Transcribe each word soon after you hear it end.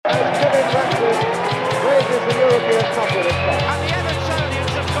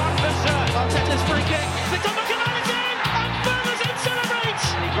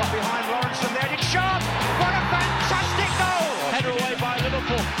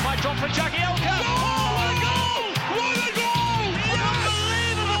Drop for Jagielka. Oh, what a goal! What a goal!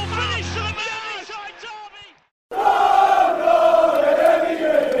 Unbelievable finish to the Merseyside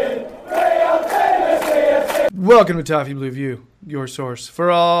derby. Welcome to Toffee Blue View, your source for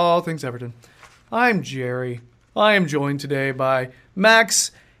all things Everton. I'm Jerry. I am joined today by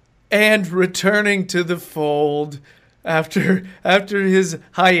Max, and returning to the fold after his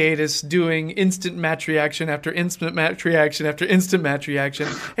hiatus, doing instant match reaction after instant match reaction after instant match reaction,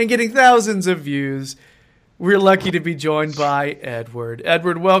 and getting thousands of views. We're lucky to be joined by Edward.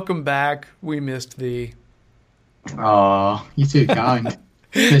 Edward, welcome back. We missed thee. Oh, you're too kind.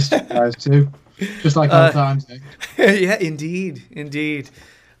 Missed you guys too. Just like old times, eh? Yeah, indeed.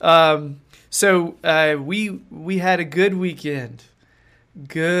 So we had a good weekend.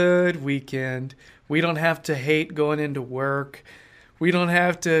 We don't have to hate going into work. We don't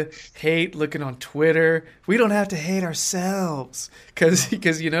have to hate looking on Twitter. We don't have to hate ourselves.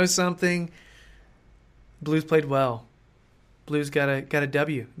 Because you know something? Blues played well. Blues got a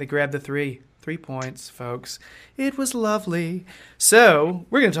W. They grabbed the 3 points, folks. It was lovely. So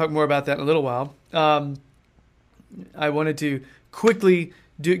we're going to talk more about that in a little while. I wanted to quickly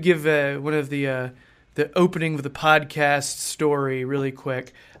give one of the opening of the podcast story really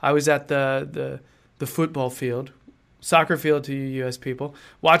quick. I was at the football field, soccer field to you U.S. people,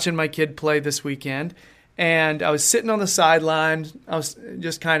 watching my kid play this weekend, and I was sitting on the sideline. I was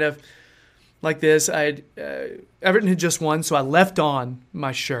just kind of like this. Everton had just won, so I left on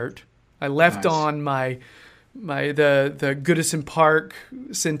my shirt. I left on the Goodison Park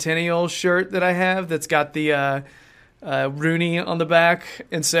Centennial shirt that I have that's got the Rooney on the back,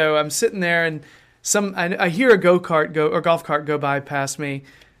 and so I'm sitting there, and I hear a golf cart go by past me,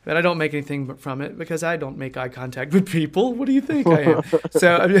 but I don't make anything from it because I don't make eye contact with people. What do you think I am?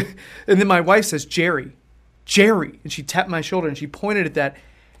 And then my wife says, Jerry, and she tapped my shoulder and she pointed at that,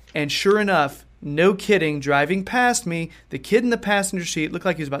 and sure enough, no kidding, driving past me, the kid in the passenger seat looked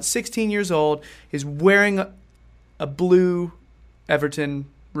like he was about 16 years old, is wearing a blue Everton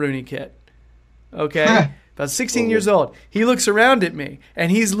Rooney kit. Okay? About 16 years old. He looks around at me,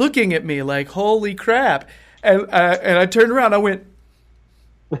 and he's looking at me like, holy crap. And I turned around, I went,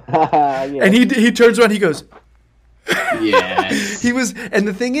 and he turns around, he goes, yes. And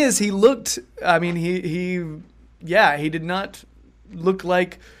the thing is, he looked, I mean, he did not look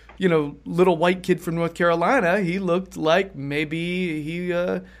like, little white kid from North Carolina. He looked like maybe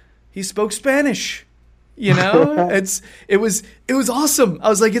he spoke Spanish. It was awesome. I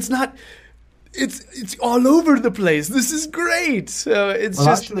was like, it's all over the place. This is great. So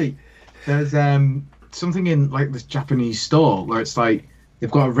actually, there's something in like this Japanese store where it's like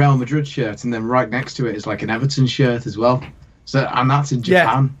they've got a Real Madrid shirt, and then right next to it is like an Everton shirt as well. So, and that's in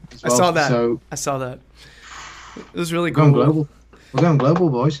Japan. Yeah, as well. I saw that. It was really cool. We're going global,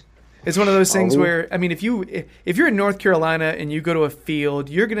 boys. It's one of those things where, I mean, if you're in North Carolina and you go to a field,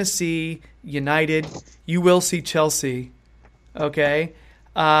 you're going to see United. You will see Chelsea. Okay.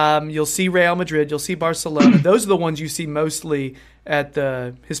 You'll see Real Madrid. You'll see Barcelona. Those are the ones you see mostly at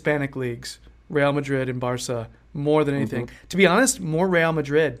the Hispanic leagues, Real Madrid and Barca, more than anything. Mm-hmm. To be honest, more Real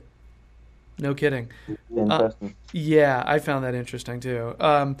Madrid. No kidding. Interesting. Yeah, I found that interesting too.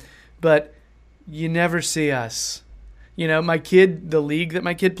 But you never see us. The league that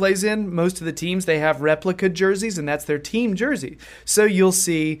my kid plays in, most of the teams, they have replica jerseys, and that's their team jersey. So you'll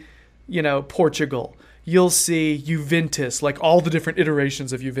see, Portugal. You'll see Juventus, like all the different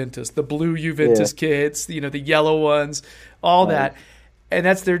iterations of Juventus, the blue Juventus kits, the yellow ones, all that. And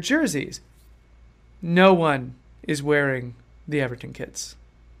that's their jerseys. No one is wearing the Everton kits.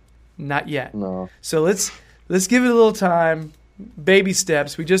 Not yet. No. So let's give it a little time. Baby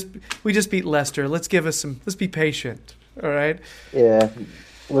steps. We just beat Leicester. Let's be patient. All right? Yeah.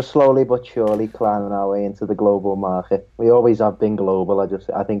 We're slowly but surely climbing our way into the global market. We always have been global.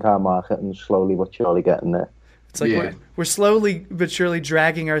 I think our marketing's slowly but surely getting there. It's like we're slowly but surely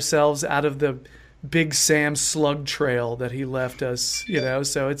dragging ourselves out of the Big Sam slug trail that he left us,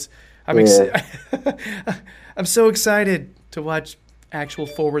 So I'm so excited to watch actual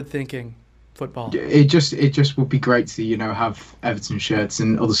forward-thinking football. It just would be great to have Everton shirts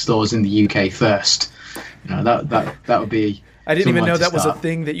in other stores in the UK first. That would be. I didn't even know that was a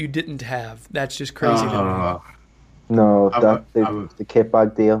thing that you didn't have. That's just crazy. No, the kit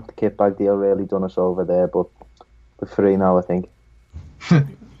bag deal. The kit bag deal really done us over there, but we're free now, I think.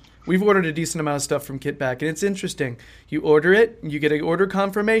 we've ordered a decent amount of stuff from Kitback, and it's interesting. You order it, you get an order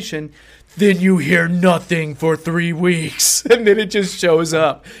confirmation, then you hear nothing for 3 weeks, and then it just shows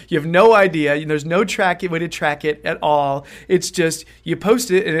up. You have no idea. There's no way to track it at all. It's just you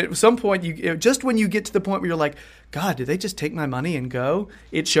post it, and at some point, just when you get to the point where you're like, God, did they just take my money and go?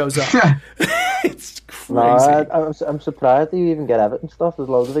 It shows up. It's crazy. No, I'm surprised that you even get Everton stuff. There's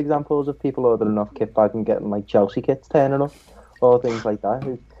loads of examples of people ordering off Kitback and getting like Chelsea kits turning up, or things like that.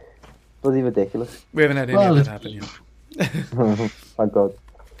 It's bloody ridiculous. We haven't had any of that happen yet. Thank God.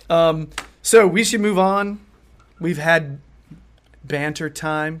 So we should move on. We've had banter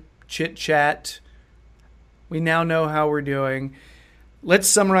time, chit chat. We now know how we're doing. Let's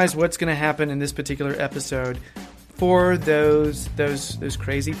summarize what's going to happen in this particular episode for those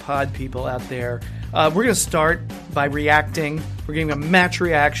crazy pod people out there. We're going to start by reacting. We're giving a match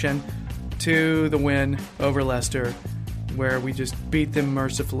reaction to the win over Leicester, where we just beat them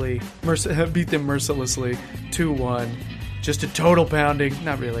mercilessly 2-1. Just a total pounding.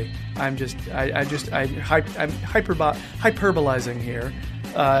 Not really. I'm hyperbolizing here.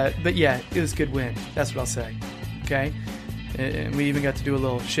 But yeah, it was a good win. That's what I'll say. Okay? And we even got to do a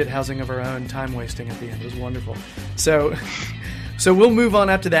little shit housing of our own, time wasting at the end. It was wonderful. So we'll move on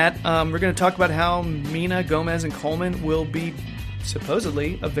after that. We're going to talk about how Mina, Gomez, and Coleman will be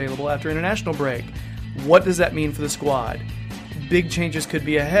supposedly available after international break. What does that mean for the squad? Big changes could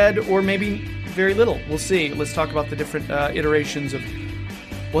be ahead, or maybe very little. We'll see. Let's talk about the different iterations of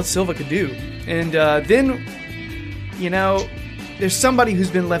what Silva could do. And then, there's somebody who's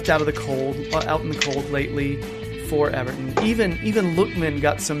been left out in the cold lately for Everton. Even Lookman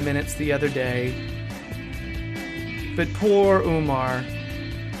got some minutes the other day. But poor Umar,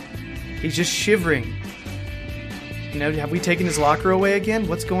 he's just shivering. Have we taken his locker away again?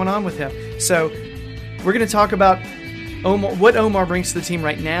 What's going on with him? So we're going to talk about what Omar brings to the team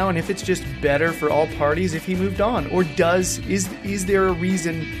right now, and if it's just better for all parties if he moved on, or is there a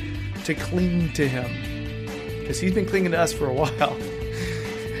reason to cling to him? Because he's been clinging to us for a while.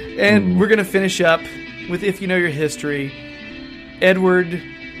 And we're going to finish up with, if you know your history, Edward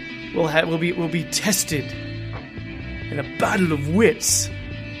will be tested in a battle of wits.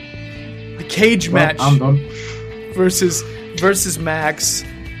 The cage match versus Max,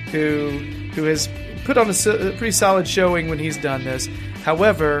 who has put on a pretty solid showing when he's done this.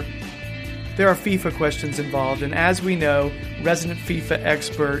 However, there are FIFA questions involved, and as we know, resident FIFA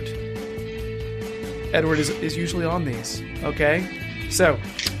expert Edward is usually on these. Okay, so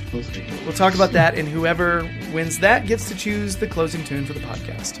we'll talk about that, and whoever wins that gets to choose the closing tune for the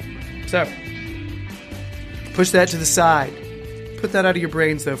podcast. So push that to the side. Put that out of your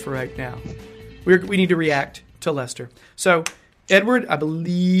brains, though, for right now. We need to react to Leicester. So, Edward, I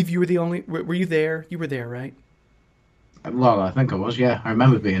believe you were the only... Were you there? You were there, right? Well, I think I was, yeah. I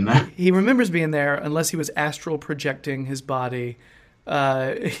remember being there. He remembers being there, unless he was astral projecting his body.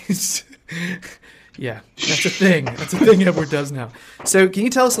 Yeah, that's a thing. That's a thing Edward does now. So can you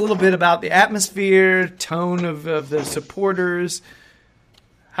tell us a little bit about the atmosphere, tone of the supporters?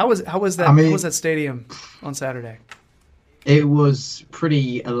 How was that? How was that stadium on Saturday? It was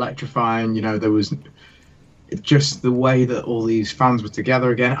pretty electrifying. There was just the way that all these fans were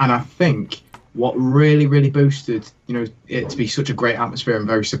together again, and I think what really, really boosted it to be such a great atmosphere and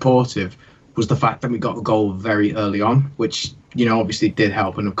very supportive was the fact that we got a goal very early on, which obviously did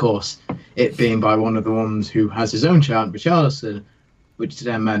help, and of course it being by one of the ones who has his own chant, Richarlison, which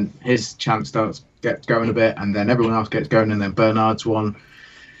then meant his chant gets going a bit, and then everyone else gets going, and then Bernard's one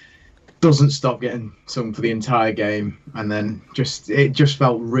doesn't stop getting sung for the entire game, and then it just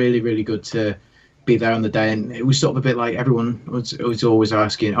felt really, really good to be there on the day. And it was sort of a bit like everyone was always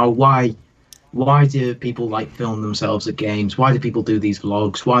asking, why do people film themselves at games? Why do people do these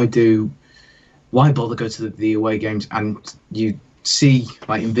vlogs? Why bother go to the away games? And you see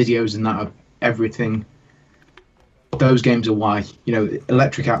in videos and that of everything, those games are why.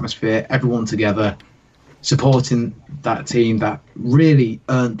 Electric atmosphere, everyone together, supporting that team that really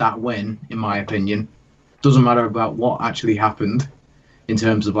earned that win, in my opinion. Doesn't matter about what actually happened in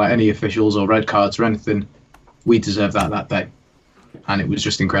terms of any officials or red cards or anything. We deserve that day. And it was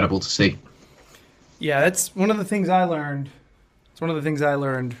just incredible to see. Yeah, that's one of the things I learned. It's one of the things I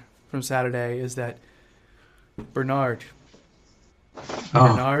learned from Saturday is that Bernard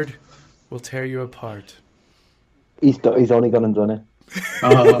will tear you apart. He's only gone and done it.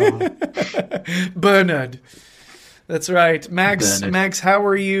 Bernard. That's right. Max, how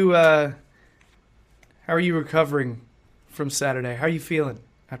are you recovering from Saturday? How are you feeling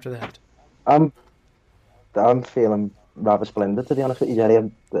after that? I'm feeling rather splendid, to be honest with you, Jerry.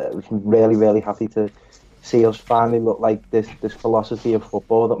 I'm really, really happy to see us finally look like this philosophy of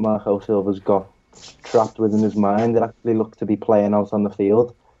football that Marco Silva's got trapped within his mind. It actually looked to be playing out on the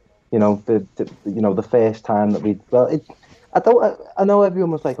field. You know, the first time that I know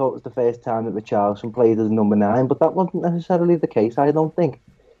everyone was like, oh, it was the first time that Richarlison played as number 9, but that wasn't necessarily the case, I don't think.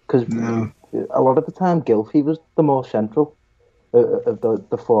 Because a lot of the time, Gylfi was the more central of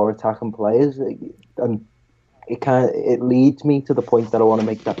the 4 attacking players. And it leads me to the point that I want to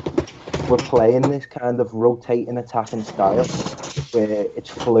make, that we're playing this kind of rotating attacking style where it's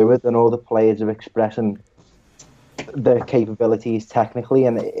fluid and all the players are expressing their capabilities technically,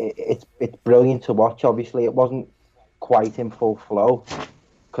 and it's brilliant to watch. Obviously, it wasn't quite in full flow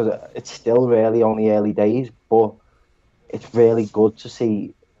because it's still really only early days, but it's really good to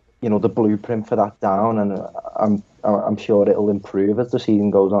see, you know, the blueprint for that down, and I'm sure it'll improve as the season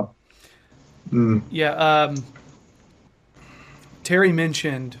goes on. Yeah, Terry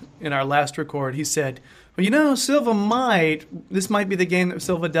mentioned in our last record, he said, well, you know, this might be the game that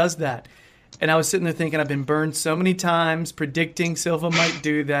Silva does that. And I was sitting there thinking, I've been burned so many times predicting Silva might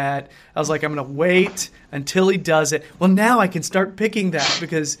do that. I was like, I'm going to wait until he does it. Well, now I can start picking that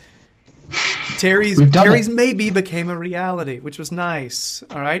because Terry's maybe became a reality, which was nice.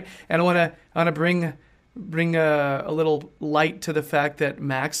 All right. And I want to bring a little light to the fact that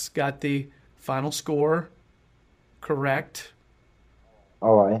Max got the final score correct.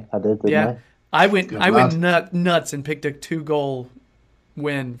 All right. I did, didn't I? I went nuts and picked a 2-goal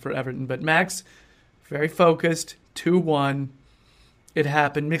win for Everton, but Max, very focused, 2-1. It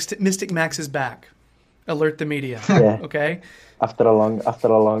happened. Mystic Max is back. Alert the media. Yeah. Okay. After a long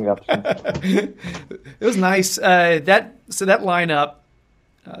absence. It was nice. That lineup,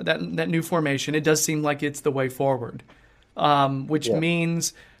 that new formation, it does seem like it's the way forward, which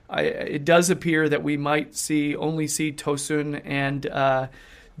means it does appear that we might only see Tosun and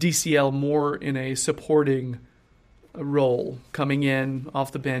DCL more in a supporting role, coming in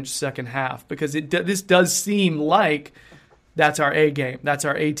off the bench second half, because this does seem like that's our A game, that's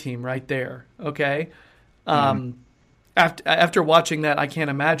our A team right there. Okay, after watching that, I can't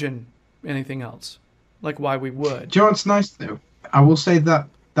imagine anything else. Like why we would. Do you know what's nice though? I will say that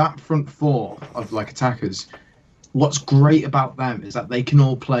front 4 of like attackers, what's great about them is that they can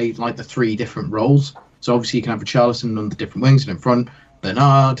all play like the 3 different roles. So obviously you can have Richarlison on the different wings, and in front,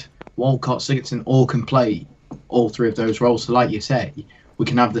 Bernard, Walcott, Sigurdsson all can play all 3 of those roles. So like you say, we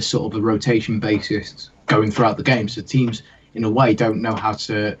can have this sort of a rotation basis going throughout the game. So teams, in a way, don't know how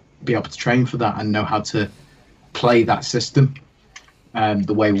to be able to train for that and know how to play that system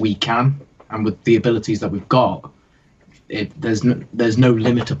the way we can. And with the abilities that we've got, there's no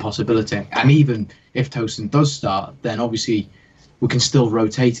limit to possibility. And even if Tosun does start, then obviously we can still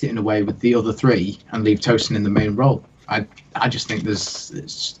rotate it in a way with the other 3 and leave Tosun in the main role. I just think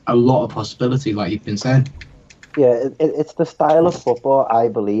there's a lot of possibility, like you've been saying. Yeah, it's the style of football, I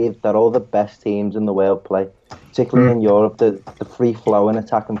believe, that all the best teams in the world play, particularly in Europe, the free-flowing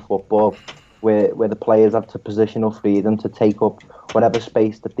attacking football, where the players have positional freedom to take up whatever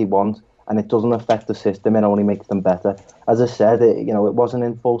space that they want, and it doesn't affect the system, it only makes them better. As I said, it wasn't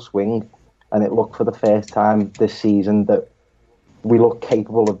in full swing, and it looked for the first time this season that we look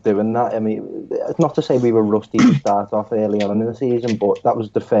capable of doing that. I mean, it's not to say we were rusty to start off early on in the season, but that was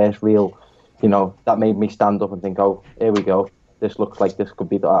the first real, that made me stand up and think, oh, here we go. This looks like this could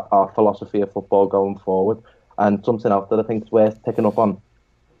be our philosophy of football going forward. And something else that I think is worth picking up on,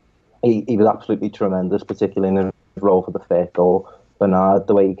 he was absolutely tremendous, particularly in his role for the first goal. Bernard,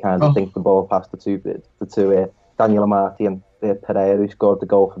 the way he kind of thinks the ball past the two Daniel Amati and Pereira, who scored the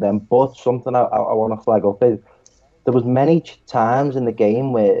goal for them. But something I want to flag up is there was many times in the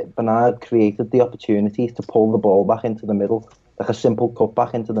game where Bernard created the opportunities to pull the ball back into the middle, like a simple cut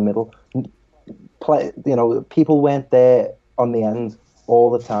back into the middle. People weren't there on the end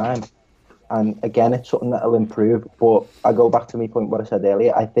all the time. And again, it's something that'll improve. But I go back to my point, what I said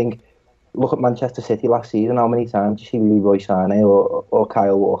earlier. I think, look at Manchester City last season. How many times you see Leroy Sané or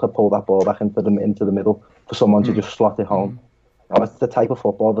Kyle Walker pull that ball back into the middle for someone to just slot it home? It's the type of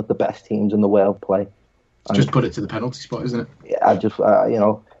football that the best teams in the world play. And just put it to the penalty spot, isn't it?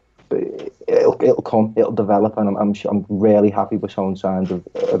 It'll come, it'll develop, and I'm really happy with showing signs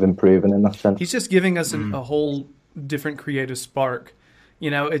of improving in that sense. He's just giving us a whole different creative spark.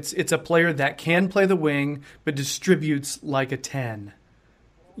 It's a player that can play the wing but distributes like a 10.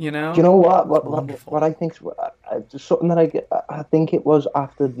 Do you know what I think? Something that I think it was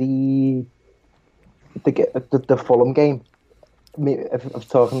after the Fulham game. I was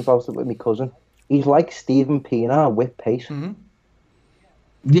talking about it with my cousin. He's like Steven Pienaar with pace. Mm-hmm.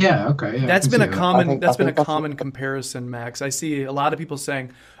 Yeah, okay. Yeah, that's been a common comparison, Max. I see a lot of people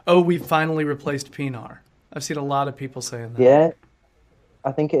saying, "Oh, we finally replaced Pienaar." I've seen a lot of people saying that. Yeah,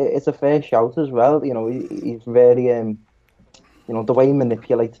 I think it's a fair shout as well. You know, he's very, you know, the way he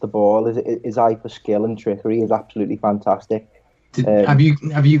manipulates the ball, his eye for skill and trickery is absolutely fantastic. Have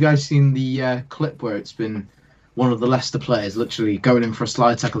you guys seen the clip where it's been one of the Leicester players literally going in for a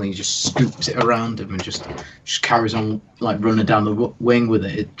slide tackle and he just scoops it around him and just carries on like running down the wing with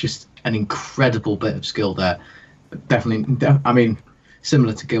it? It's just an incredible bit of skill there. Definitely, I mean,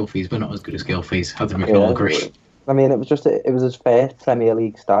 similar to Gylfi's, but not as good as Gylfi's. I think we can all agree. I mean, it was his first Premier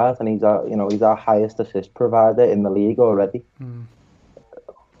League start, and he's our highest assist provider in the league already.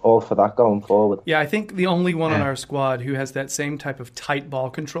 All for that going forward. Yeah, I think the only one on our squad who has that same type of tight ball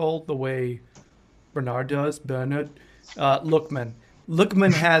control, the way Bernard does, Lookman.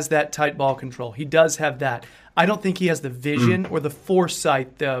 Lookman has that tight ball control. He does have that. I don't think he has the vision or the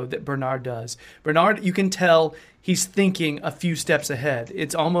foresight, though, that Bernard does. Bernard, you can tell he's thinking a few steps ahead.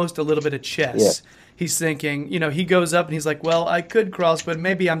 It's almost a little bit of chess. Yeah. He's thinking, you know, he goes up and he's like, well, I could cross, but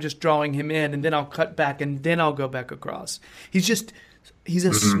maybe I'm just drawing him in, and then I'll cut back, and then I'll go back across. He's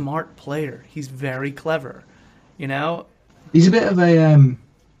a smart player. He's very clever, you know? He's a bit of a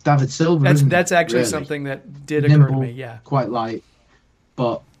David Silva, That's actually really something that did occur to me, yeah. Quite light,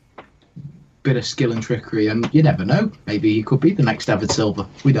 but bit of skill and trickery, and you never know. Maybe he could be the next David Silva.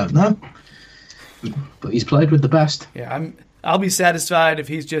 We don't know. But he's played with the best. Yeah, I'll be satisfied if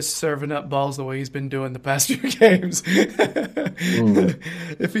he's just serving up balls the way he's been doing the past few games.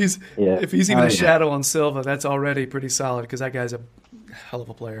 If he's even a shadow on Silva, that's already pretty solid because that guy's a hell of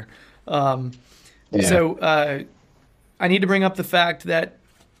a player. So I need to bring up the fact that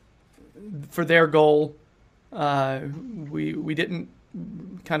for their goal, we didn't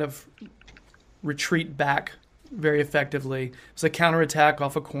kind of retreat back very effectively. It was a counterattack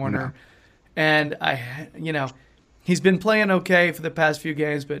off a corner, and he's been playing okay for the past few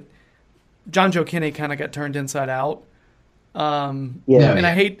games, but Jonjoe Kenny kind of got turned inside out. And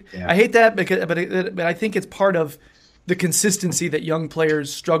I hate that but I think it's part of the consistency that young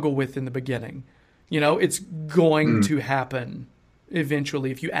players struggle with in the beginning. You know, it's going to happen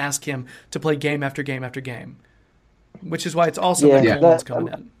eventually if you ask him to play game after game after game, which is why it's also that Coleman's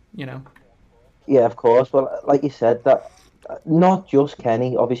coming in, you know? Yeah, of course. Well, like you said, that not just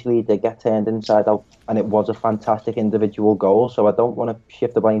Kenny. Obviously, he did get turned inside out, and it was a fantastic individual goal. So I don't want to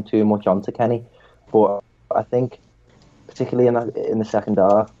shift the blame too much onto Kenny, but I think, particularly in the second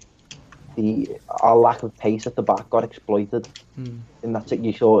half, our lack of pace at the back got exploited. In that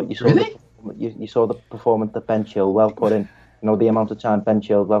you saw the performance that Ben Chilwell put in. You know, the amount of time Ben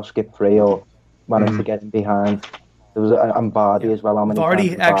Chilwell skipped free or managed to get in behind. There was and Vardy as well.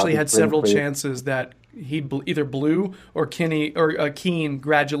 Vardy actually had several chances that he either blew or Keane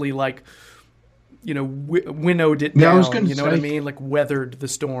gradually winnowed it down. What I mean? Like weathered the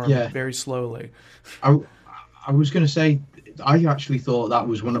storm very slowly. I was going to say, I actually thought that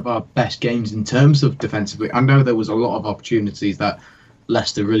was one of our best games in terms of defensively. I know there was a lot of opportunities that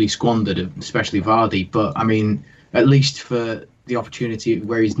Leicester really squandered, especially Vardy. But I mean, at least for the opportunity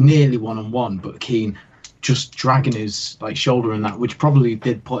where he's nearly 1-on-1, but Keane just dragging his shoulder in that, which probably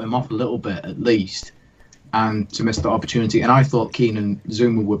did put him off a little bit at least, and to miss the opportunity. And I thought Keane and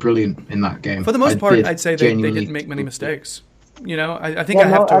Zuma were brilliant in that game. For the most part, I'd say they didn't make many mistakes. You know, I think I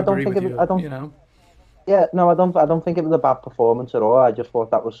have to agree with you. You know. Yeah, no, I don't think it was a bad performance at all. I just thought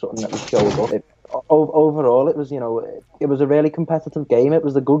that was something that was showed up. Overall, it was it was a really competitive game. It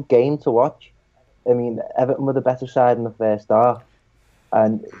was a good game to watch. I mean, Everton were the better side in the first half,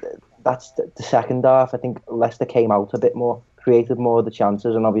 and that's the second half. I think Leicester came out a bit more, created more of the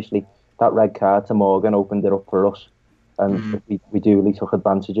chances, and obviously that red card to Morgan opened it up for us, and we duly took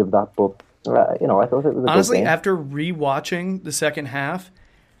advantage of that. But I thought it was honestly, good game. After rewatching the second half,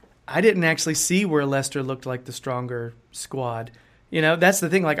 I didn't actually see where Leicester looked like the stronger squad. You know, that's the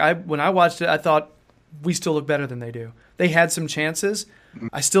thing. When I watched it, I thought we still look better than they do. They had some chances.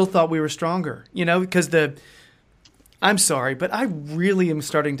 I still thought we were stronger. You know, because I'm sorry, but I really am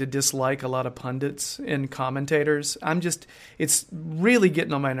starting to dislike a lot of pundits and commentators. It's really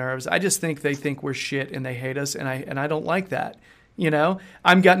getting on my nerves. I just think they think we're shit and they hate us, and I don't like that. You know,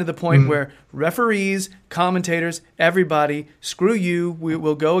 I'm gotten to the point where referees, commentators, everybody, screw you.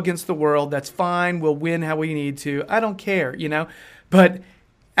 We'll go against the world. That's fine. We'll win how we need to. I don't care, you know. But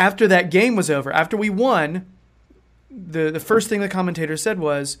after that game was over, after we won, the first thing the commentator said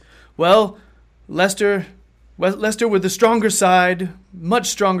was, well, Leicester were the stronger side, much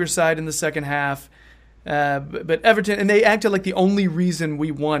stronger side in the second half. But Everton, and they acted like the only reason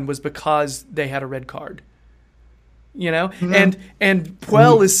we won was because they had a red card. And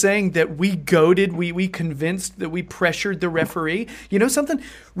Puel is saying that we goaded, we convinced, that we pressured the referee. You know something?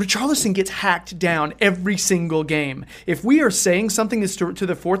 Richarlison gets hacked down every single game. If we are saying something that's to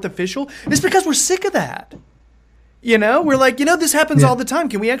the fourth official, it's because we're sick of that. We're like, this happens all the time.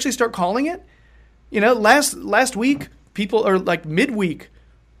 Can we actually start calling it? Last week, people are like midweek.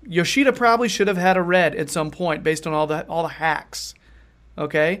 Yoshida probably should have had a red at some point based on all the hacks.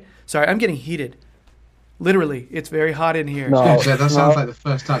 Okay? Sorry, I'm getting heated. Literally, it's very hot in here. No, that sounds like the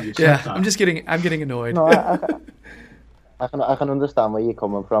first time you said that. I'm getting annoyed. No, I can understand where you're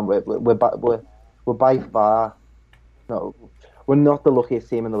coming from. We're by far, no, we're not the luckiest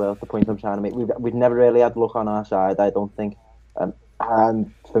team in the world. The point I'm trying to make, we've never really had luck on our side, I don't think,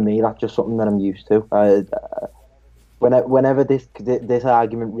 and for me, that's just something that I'm used to. Whenever this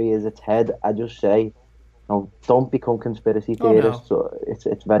argument rears its head, I just say, don't become conspiracy theorists. So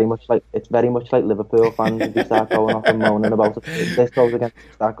it's very much like Liverpool fans. If you start going off and moaning about it, this goes against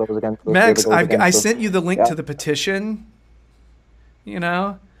that goes against. Max, I sent you the link to the petition.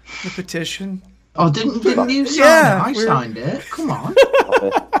 The petition. Oh, didn't you sign it? I signed it. Come on.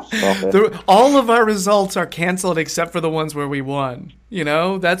 Stop it. All of our results are canceled except for the ones where we won.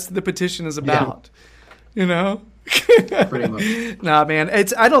 That's the petition is about. Pretty much. Nah, man.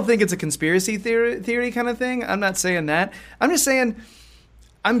 I don't think it's a conspiracy theory kind of thing. I'm not saying that. I'm just saying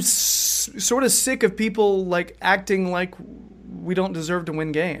I'm sort of sick of people like acting like we don't deserve to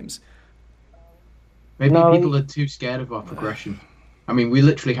win games. Maybe people are too scared of our progression. I mean, we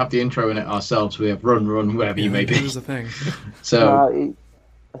literally have the intro in it ourselves. We have run, whatever you may be. Here's the thing. So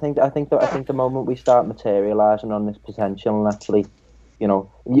I think the moment we start materialising on this potential and actually,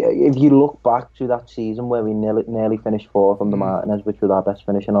 if you look back to that season where we nearly finished fourth under Martinez, which was our best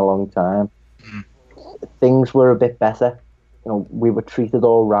finish in a long time, things were a bit better. We were treated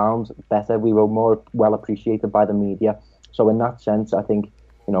all round better. We were more well appreciated by the media. So in that sense, I think,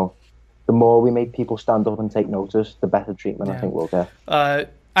 the more we make people stand up and take notice, the better treatment I think we'll get. I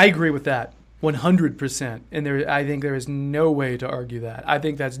agree with that 100%. And I think there is no way to argue that. I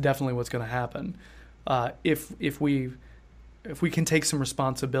think that's definitely what's going to happen if we can take some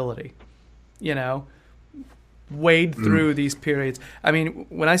responsibility, wade through these periods. I mean,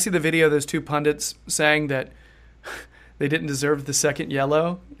 when I see the video of those two pundits saying that they didn't deserve the second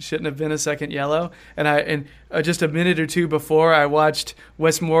yellow, shouldn't have been a second yellow, and just a minute or two before, I watched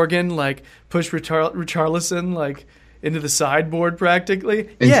Wes Morgan push Richarlison into the sideboard practically.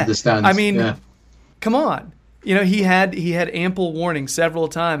 Into the stands. I mean, come on. He had ample warning several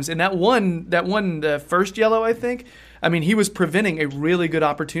times, and that one, the first yellow, I think. I mean, he was preventing a really good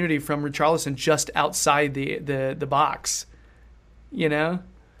opportunity from Richarlison just outside the box.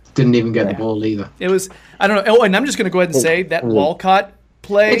 Didn't even get the ball either. It was, I don't know. Oh, and I'm just going to go ahead and say that Walcott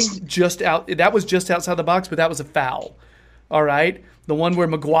play that was just outside the box, but that was a foul. All right, the one where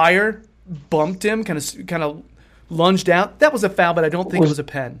Maguire bumped him, kind of lunged out. That was a foul, but I don't think it was a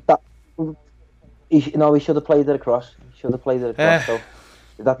pen. He should have played it across. So is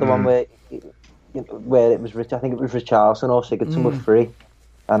that the one where it was Rich? I think it was Richarlison or Sigurdsson was free,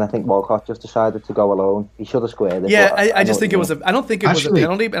 and I think Walcott just decided to go alone. He should have squared it. Yeah, I just think it was. I don't think it was a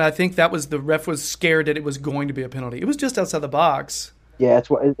penalty, but I think that was the ref was scared that it was going to be a penalty. It was just outside the box. Yeah, it's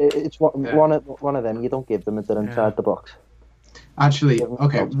one of them. You don't give them until inside the box. Actually,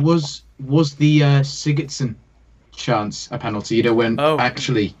 okay, was the Sigurdsson chance a penalty? When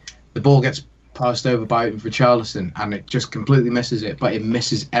actually the ball gets passed over by Richarlison and it just completely misses it, but it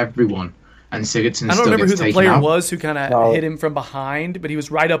misses everyone. And Sigurdsson I don't remember who the player out. was who kind of hit him from behind, but he was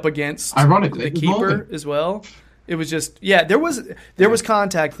right up against the keeper as well. It was just there was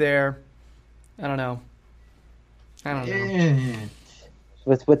contact there. I don't know. Yeah.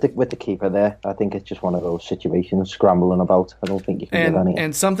 With the keeper there, I think it's just one of those situations scrambling about. I don't think you can give any.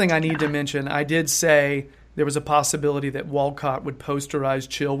 And something I need to mention, I did say there was a possibility that Walcott would posterize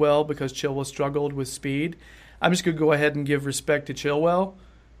Chilwell because Chilwell struggled with speed. I'm just going to go ahead and give respect to Chilwell.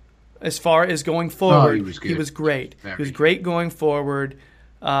 As far as going forward, he was great. He was great going forward.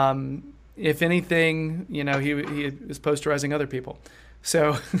 If anything, he was posterizing other people.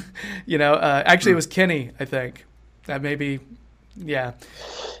 So, actually it was Kenny, I think. That maybe, yeah.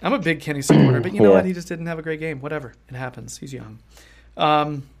 I'm a big Kenny supporter, but you know what? He just didn't have a great game. Whatever. It happens. He's young.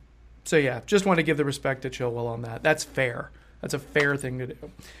 So, yeah, just want to give the respect to Chilwell on that. That's fair. That's a fair thing to do.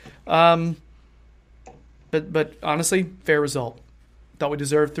 But honestly, fair result. Thought we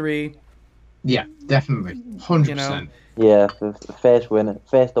deserved 3. Yeah, definitely. 100%. Yeah,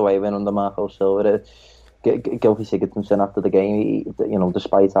 first away win under Marco Silva. Gylfi Sigurdsson after the game,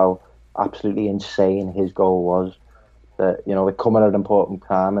 despite how absolutely insane his goal was, that, you know, we're coming at an important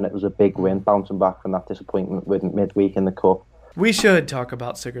time, and it was a big win, bouncing back from that disappointment with midweek in the cup. We should talk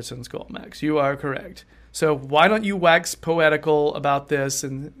about Sigurdsson's goal, Max. You are correct. So why don't you wax poetical about this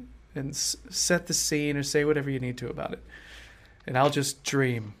and set the scene, or say whatever you need to about it, and I'll just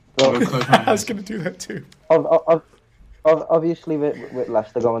dream. Well, I was going to do that too. Obviously, with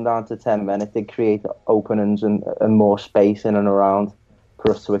Leicester going down to 10 men, it did create openings and more space in and around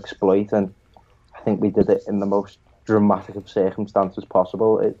for us to exploit, and I think we did it in the most dramatic of circumstances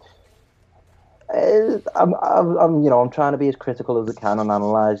possible. I'm trying to be as critical as I can and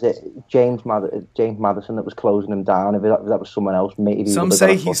analyse it. James Maddison that was closing him down. If that was someone else, maybe some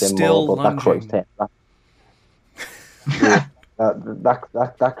say he's still more, lunging.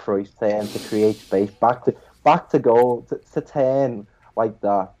 That Cruyff turn to create space, back to goal, to turn like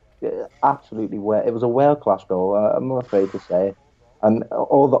that. Absolutely, it was a world class goal. I'm not afraid to say it. And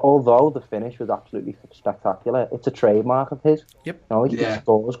although the finish was absolutely spectacular, it's a trademark of his. Yep. You know, he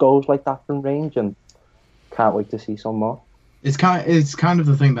scores goals like that from range, and can't wait to see some more. It's kind of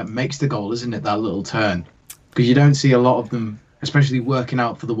the thing that makes the goal, isn't it? That little turn, because you don't see a lot of them, especially working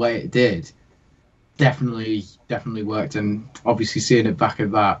out for the way it did. Definitely worked, and obviously seeing it back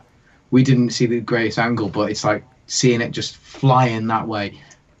at that, we didn't see the greatest angle, but it's like seeing it just flying that way.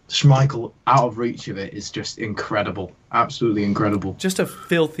 Schmeichel out of reach of it is just incredible. Absolutely incredible. Just a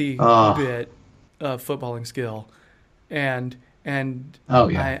filthy bit of footballing skill. And oh,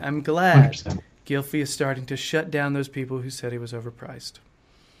 yeah. I'm glad 100%. Gylfi is starting to shut down those people who said he was overpriced.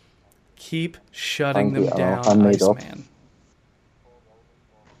 Keep shutting them down, Iceman.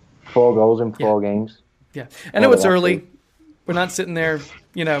 4 goals in 4 games. Yeah. I know it's early. We're not sitting there,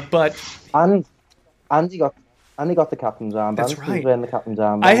 but... And he got the captain's armband. That's right. He's wearing the captain's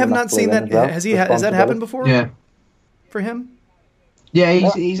armband. I have not seen that. Well. Has that happened before? Yeah. For him? Yeah,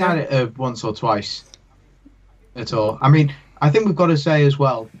 he's had it once or twice. At all. I mean, I think we've got to say as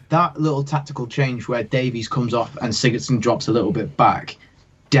well, that little tactical change where Davies comes off and Sigurdsson drops a little bit back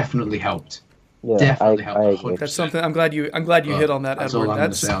definitely helped. Yeah, definitely I helped. agree. That's something. I'm glad you hit on that, that's Edward. all I'm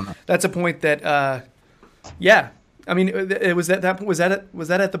gonna say on that. That's a point that. Yeah. I mean, it was that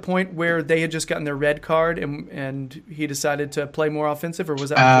at the point where they had just gotten their red card and he decided to play more offensive, or was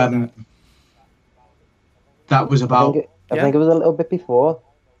that before that? That was about. I think it was a little bit before,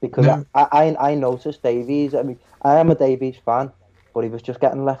 because I noticed Davies. I mean, I am a Davies fan, but he was just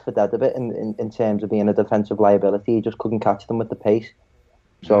getting left for dead a bit in terms of being a defensive liability. He just couldn't catch them with the pace.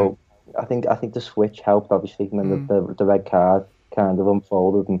 So I think the switch helped, obviously, and then the red card kind of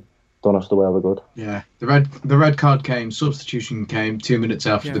unfolded and done us the world of good. Yeah, the red card came, substitution came 2 minutes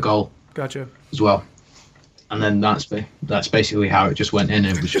after the goal. Gotcha. As well. And then that's basically how it just went in.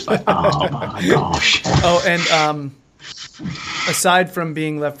 It was just like, oh my gosh. Oh, and aside from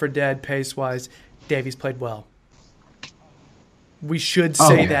being left for dead pace-wise, Davies played well. We should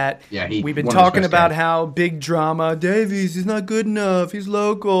say that. Yeah, we've been talking about how big drama. Davies is not good enough. He's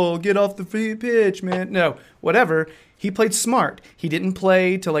local. Get off the free pitch, man. No, whatever. He played smart. He didn't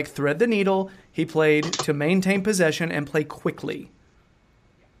play to thread the needle. He played to maintain possession and play quickly.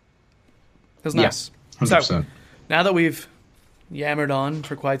 It was nice. 100%. So now that we've yammered on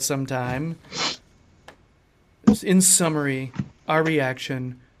for quite some time, in summary, our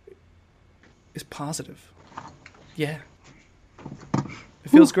reaction is positive. Yeah. It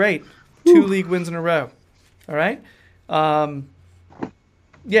feels great. 2 league wins in a row. All right?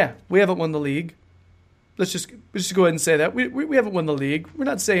 Yeah, we haven't won the league. Let's just go ahead and say that. We haven't won the league. We're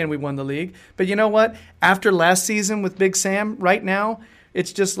not saying we won the league. But you know what? After last season with Big Sam, right now,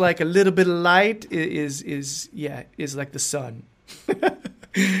 it's just like a little bit of light is like the sun.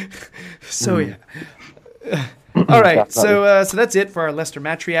 So, yeah. All right, so that's it for our Leicester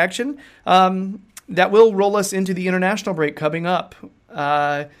match reaction. That will roll us into the international break coming up,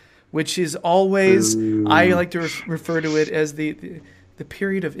 which is always, I like to refer to it as the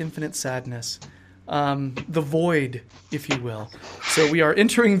period of infinite sadness. The void, if you will. So we are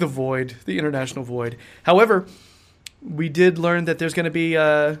entering the void, the international void. However, we did learn that there's going to be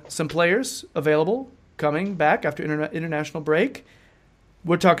some players available coming back after international break.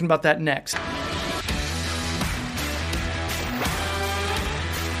 We're talking about that next.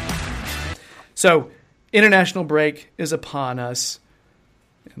 So, international break is upon us,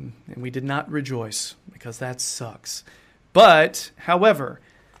 and we did not rejoice because that sucks. But, however,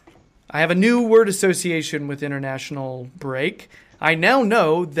 I have a new word association with international break. I now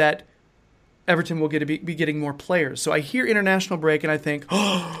know that Everton will be getting more players. So I hear international break and I think,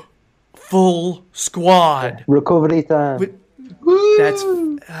 oh, full squad. Recovery time.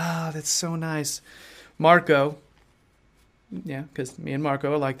 That's so nice. Marco, yeah, because me and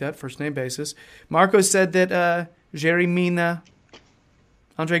Marco are like that, first name basis. Marco said that Jerry Mina,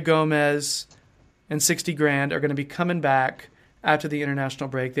 Andre Gomez, and 60 grand are going to be coming back after the international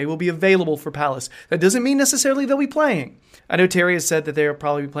break. They will be available for Palace. That doesn't mean necessarily they'll be playing. I know Terry has said that they'll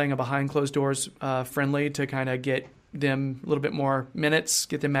probably be playing a behind closed doors friendly to kind of get them a little bit more minutes,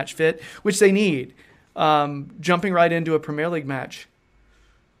 get them match fit, which they need. Jumping right into a Premier League match.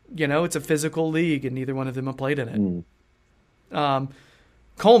 It's a physical league, and neither one of them have played in it.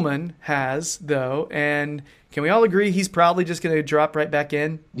 Coleman has, though, and can we all agree he's probably just going to drop right back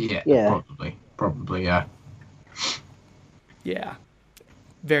in? Yeah. Probably, yeah. Yeah,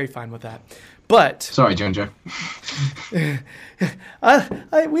 very fine with that. But sorry, John Joe.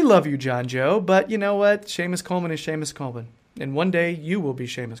 We love you, John Joe, but you know what? Seamus Coleman is Seamus Coleman, and one day you will be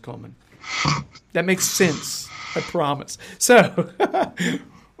Seamus Coleman. That makes sense, I promise. So,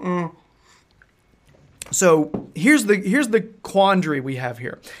 here's the quandary we have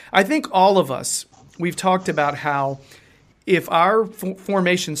here. I think all of us, we've talked about how if our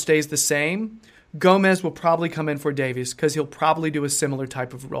formation stays the same, Gomez will probably come in for Davies because he'll probably do a similar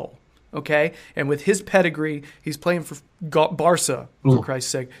type of role. Okay? And with his pedigree, he's playing for Barca, for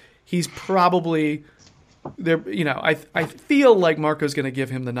Christ's sake. He's probably there. I feel like Marco's going to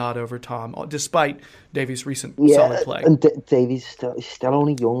give him the nod over Tom, despite Davies' recent solid play. And Davies is still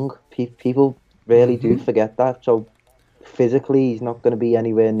only young. People really do forget that. So physically, he's not going to be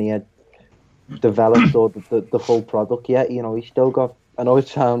anywhere near developed or the full product yet. He's still got. I know it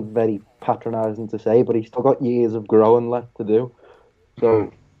sounds very patronising to say, but he's still got years of growing left to do.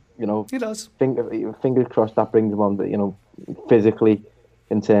 So, he does. Fingers crossed that brings him on, physically,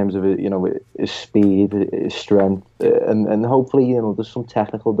 in terms of his speed, his strength, and hopefully there's some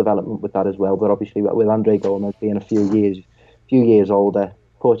technical development with that as well. But obviously, with Andre Gomez being a few years older,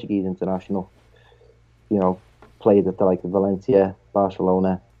 Portuguese international, played at the like of Valencia,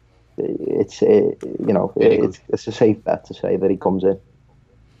 Barcelona. It's a safe bet to say that he comes in.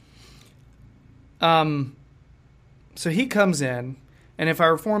 So he comes in, and if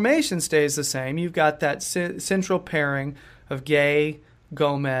our formation stays the same, you've got that central pairing of Gay,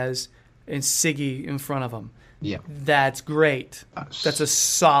 Gomez, and Siggy in front of him. Yeah, that's great. That's a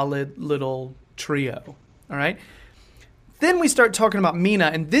solid little trio. All right. Then we start talking about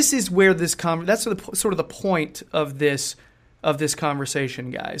Mina, and this is where that's sort of the point of this conversation,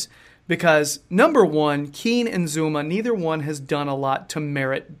 guys. Because, number one, Keane and Zuma, neither one has done a lot to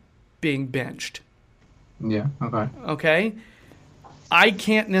merit being benched. Yeah, okay. Okay? I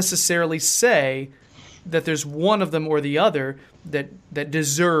can't necessarily say that there's one of them or the other that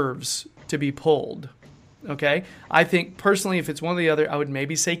deserves to be pulled. Okay? I think, personally, if it's one or the other, I would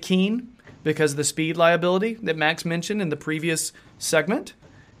maybe say Keane because of the speed liability that Max mentioned in the previous segment.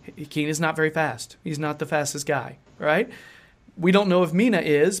 Keane is not very fast. He's not the fastest guy, right? We don't know if Mina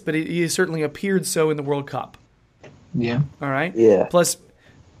is, but he certainly appeared so in the World Cup. Yeah. All right? Yeah. Plus,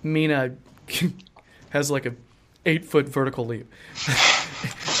 Mina has like a 8-foot vertical leap.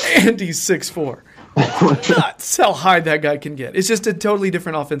 And he's 6'4". That's how high that guy can get. It's just a totally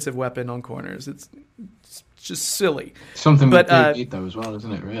different offensive weapon on corners. It's just silly. Something we need, though, as well,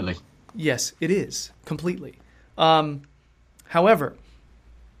 isn't it, really? Yes, it is. Completely. However,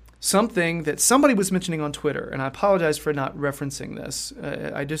 something that somebody was mentioning on Twitter, and I apologize for not referencing this.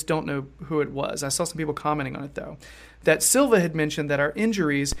 I just don't know who it was. I saw some people commenting on it, though. That Silva had mentioned that our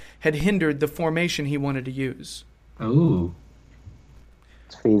injuries had hindered the formation he wanted to use. Ooh.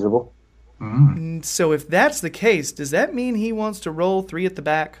 It's feasible. So if that's the case, does that mean he wants to roll 3 at the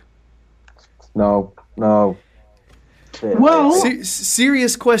back? No. Well,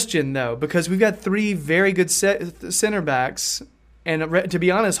 serious question, though, because we've got 3 very good center backs. And to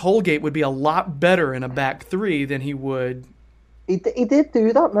be honest, Holgate would be a lot better in a back 3 than he would. He did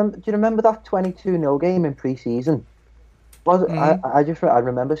do that. Do you remember that 22-0 game in pre-season? I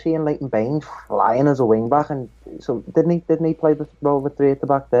remember seeing Leighton Baines flying as a wing back, and so didn't he play the role with 3 at the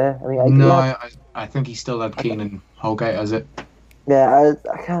back there? I think he still had Keane and Holgate as it. Yeah,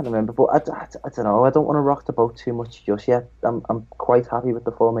 I can't remember, but I don't know. I don't want to rock the boat too much just yet. I'm quite happy with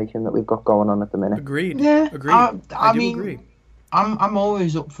the formation that we've got going on at the minute. Agreed. Yeah, agreed. I mean, agree. I'm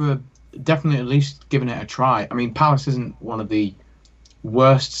always up for definitely at least giving it a try. I mean, Palace isn't one of the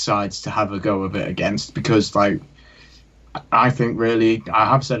worst sides to have a go of it against because, like, I think really, I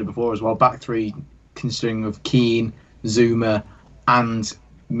have said it before as well, back 3 consisting of Keane, Zuma, and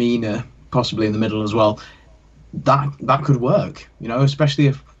Mina, possibly in the middle as well. That could work, especially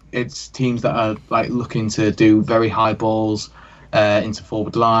if it's teams that are like looking to do very high balls into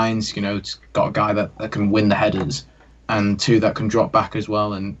forward lines. It's got a guy that can win the headers, and 2 that can drop back as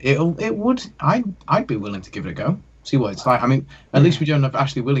well. And I'd be willing to give it a go, see what it's like. I mean, at least we don't have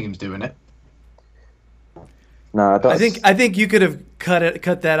Ashley Williams doing it. No, I think you could have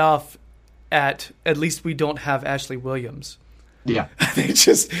cut that off at least we don't have Ashley Williams. Yeah. I think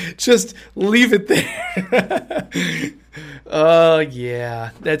just leave it there. Oh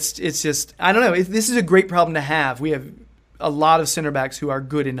yeah, it's just I don't know. This is a great problem to have. We have a lot of center backs who are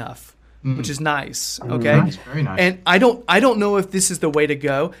good enough, which is nice. Okay, Nice, very nice. And I don't know if this is the way to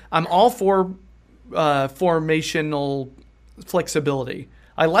go. I'm all for formational flexibility.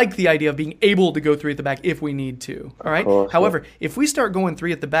 I like the idea of being able to go 3 at the back if we need to. All right. course, However, if we start going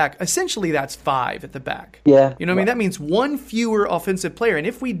 3 at the back, essentially that's 5 at the back. Yeah. You know what I mean? That means one fewer offensive player. And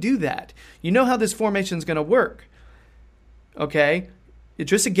if we do that, you know how this formation is going to work. Okay?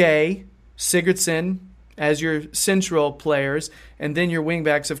 Idrissa Gueye, Sigurdsson as your central players, and then your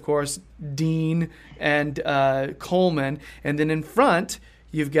wingbacks, of course, Dean and Coleman. And then in front,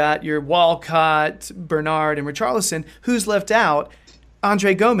 you've got your Walcott, Bernard, and Richarlison. Who's left out?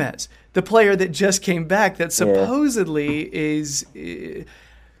 Andre Gomez, the player that just came back that supposedly is.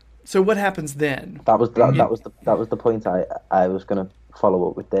 So what happens then? That was the point I was going to follow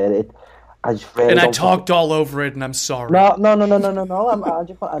up with there. I just really I talked all over it, and I'm sorry. No. I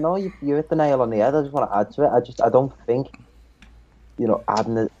know you hit the nail on the head. I just want to add to it. I don't think,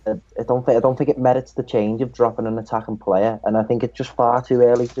 adding I don't think it merits the change of dropping an attacking player, and I think it's just far too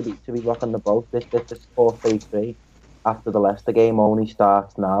early to be rocking the boat. This 4-3-3 after the Leicester game only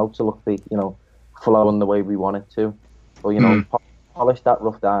starts now to look flowing the way we want it to. But polish that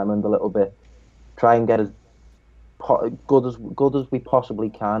rough diamond a little bit. Try and get as good as we possibly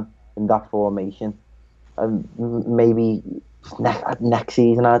can in that formation, and maybe next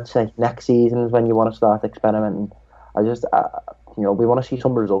season. I'd say next season is when you want to start experimenting. We want to see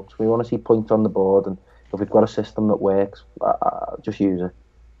some results. We want to see points on the board, and if we've got a system that works, just use it.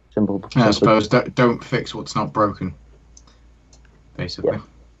 Simple. I suppose don't fix what's not broken. Basically,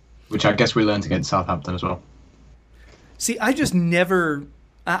 which I guess we learned against Southampton as well. See, I just never.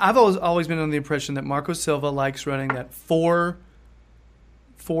 I've always been under the impression that Marco Silva likes running that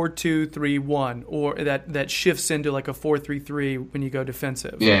 4-2-3-1, or that shifts into like a 4-3-3 when you go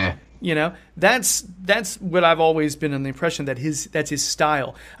defensive. Yeah. That's what I've always been under the impression that that's his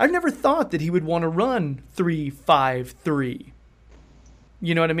style. I've never thought that he would want to run 3-5-3.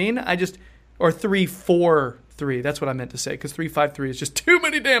 You know what I mean? Or 3-4-3. That's what I meant to say, because 3-5-3 is just too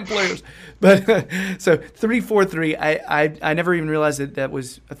many damn players. But so 3-4-3, I never even realized that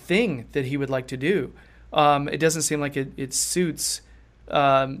was a thing that he would like to do. It doesn't seem like it suits.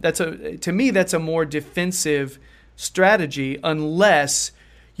 To me, that's a more defensive strategy unless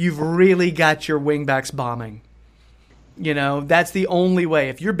you've really got your wingbacks bombing. That's the only way.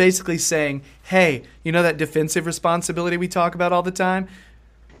 If you're basically saying, hey, that defensive responsibility we talk about all the time,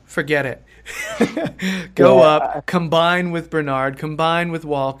 forget it. Go up, combine with Bernard, combine with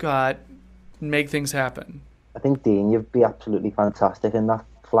Walcott, make things happen. I think, Dean, you'd be absolutely fantastic in that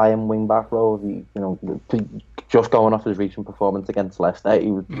flying wing-back role. Just going off his recent performance against Leicester,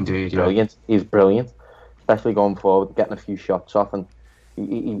 he was brilliant. He was brilliant, especially going forward, getting a few shots off, and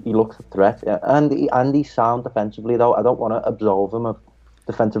he looks a threat. And he's sound defensively, though. I don't want to absolve him of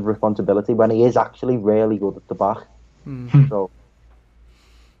defensive responsibility when he is actually really good at the back. So.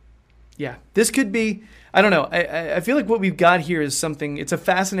 Yeah, this could be. I don't know. I feel like what we've got here is something. It's a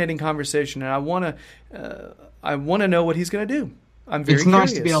fascinating conversation, and I want to know what he's going to do. I'm very. It's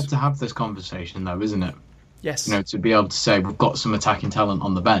nice to be able to have this conversation, though, isn't it? Yes. To be able to say we've got some attacking talent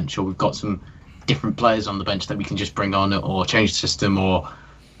on the bench, or we've got some different players on the bench that we can just bring on, or change the system, or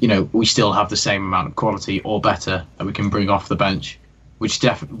we still have the same amount of quality or better that we can bring off the bench, which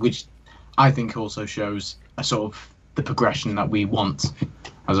I think also shows a sort of the progression that we want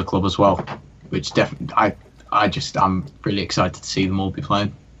as a club as well, which definitely I'm really excited to see them all be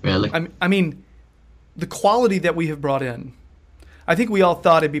playing, really. I mean, the quality that we have brought in, I think we all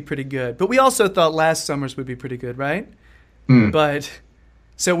thought it'd be pretty good, but we also thought last summer's would be pretty good, right? But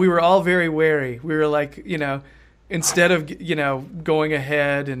so we were all very wary. We were like, instead of going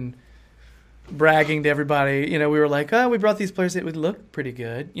ahead and bragging to everybody, we were like, oh, we brought these players that would look pretty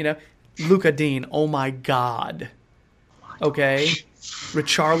good. Luka Dean, oh my God. Okay.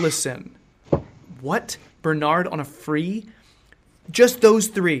 Richarlison. What? Bernard on a free? Just those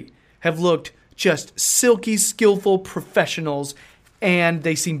three have looked just silky, skillful professionals, and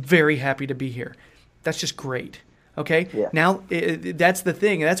they seem very happy to be here. That's just great. Okay? Yeah. Now, that's the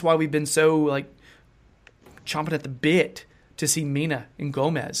thing. That's why we've been so, chomping at the bit to see Mina and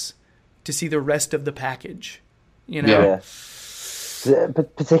Gomez, to see the rest of the package. Yeah.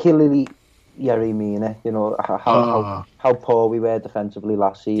 But particularly Yerry Mina, how poor we were defensively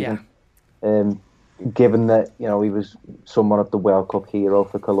last season. Yeah. Given that, he was somewhat of the World Cup hero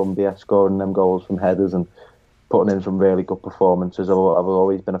for Colombia, scoring them goals from headers, and putting in some really good performances. I've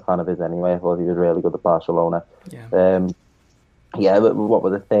always been a fan of his anyway. I thought he was really good at Barcelona. Yeah. But what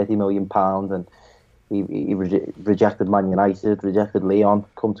was it, £30 million, and he rejected Man United, rejected Lyon,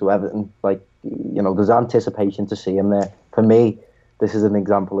 come to Everton. Like, there's anticipation to see him there. For me, this is an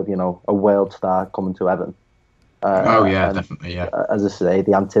example of, a world star coming to Everton. Definitely, yeah. As I say,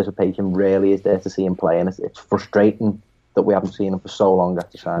 the anticipation really is there to see him play, and it's frustrating that we haven't seen him for so long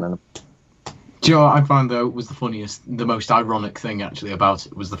after signing him. Do you know what I find, though, was the most ironic thing, actually, about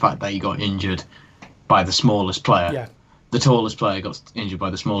it was the fact that he got injured by the smallest player. Yeah. The tallest player got injured by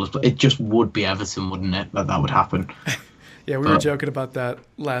the smallest player. It just would be Everton, wouldn't it, that would happen? Yeah, we were joking about that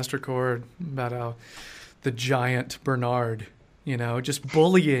last record, about how the giant Bernard, just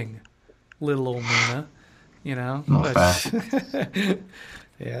bullying little old Mina, Not fair.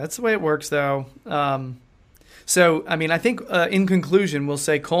 Yeah, that's the way it works, though. So, I mean, I think in conclusion, we'll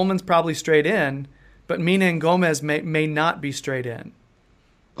say Coleman's probably straight in, but Mina and Gomez may not be straight in.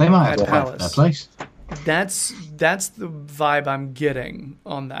 They might have at to fight for their place. That's the vibe I'm getting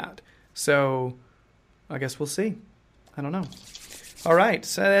on that. So, I guess we'll see. I don't know. All right,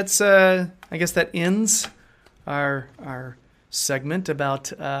 so that's I guess that ends our segment about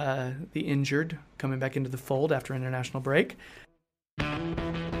the injured coming back into the fold after international break.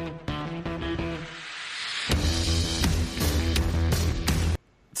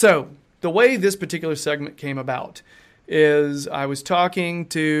 So, the way this particular segment came about is I was talking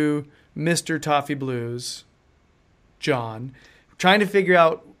to Mr. Toffee Blues, John, trying to figure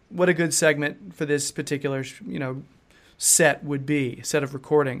out what a good segment for this particular, set would be, set of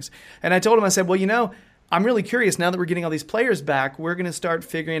recordings. And I told him, I said, well, I'm really curious now that we're getting all these players back, we're going to start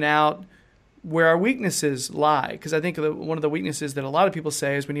figuring out where our weaknesses lie. Because I think one of the weaknesses that a lot of people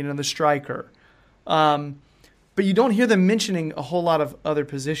say is we need another striker. But you don't hear them mentioning a whole lot of other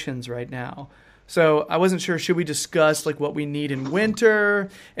positions right now. So I wasn't sure, should we discuss what we need in winter?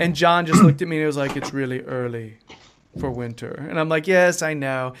 And John just looked at me and was like, it's really early for winter. And I'm like, yes, I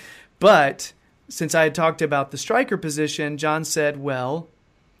know. But since I had talked about the striker position, John said, well,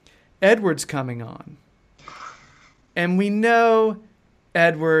 Edward's coming on. And we know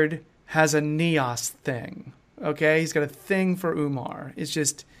Edward has a Nias thing. Okay? He's got a thing for Umar. It's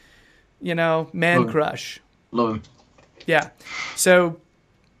just, man crush. Love him. Yeah. So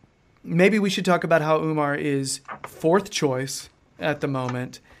maybe we should talk about how Umar is fourth choice at the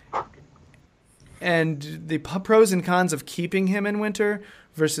moment and the pros and cons of keeping him in winter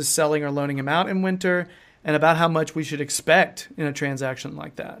versus selling or loaning him out in winter, and about how much we should expect in a transaction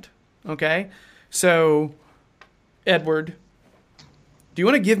like that. Okay? So, Edward, do you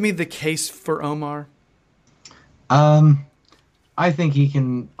want to give me the case for Omar? I think he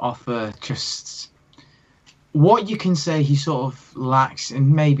can offer just what you can say he sort of lacks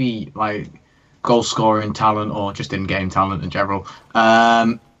in maybe goal scoring talent or just in-game talent in general.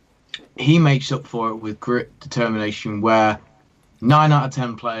 He makes up for it with grit, determination, where 9 out of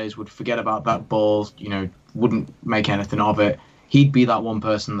 10 players would forget about that ball, wouldn't make anything of it. He'd be that one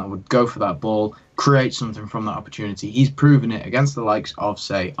person that would go for that ball, create something from that opportunity. He's proven it against the likes of,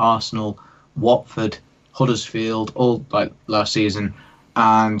 say, Arsenal, Watford, Huddersfield, all last season,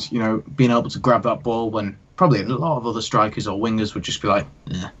 and, being able to grab that ball when probably a lot of other strikers or wingers would just be like,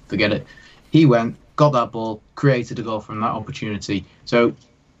 forget it. He went, got that ball, created a goal from that opportunity. So,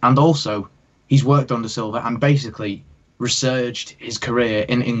 and also, he's worked under Silva and basically resurged his career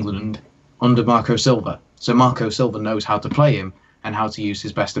in England under Marco Silva. So Marco Silva knows how to play him and how to use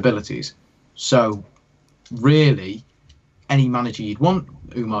his best abilities. So, really, any manager you'd want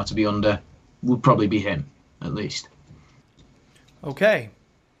Umar to be under would probably be him, at least. Okay.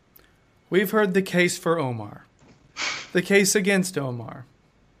 We've heard the case for Omar. The case against Omar.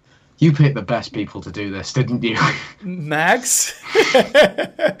 You picked the best people to do this, didn't you? Max?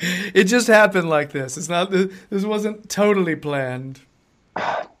 It just happened like this. This wasn't totally planned.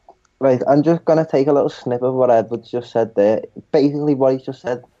 Right, I'm just going to take a little snip of what Edward just said there. Basically what he just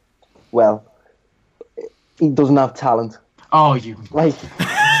said, well, he doesn't have talent. Oh, you...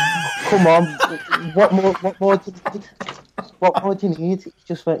 Come on, what more do you need? He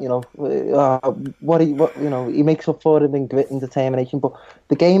just went, he makes up for it in grit and determination. But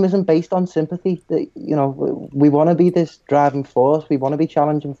the game isn't based on sympathy. We want to be this driving force. We want to be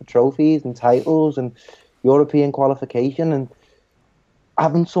challenging for trophies and titles and European qualification. And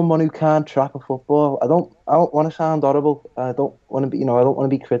having someone who can't trap a football, I don't want to sound horrible. I don't want to be, I don't want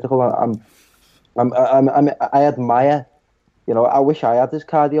to be critical. I admire. I wish I had his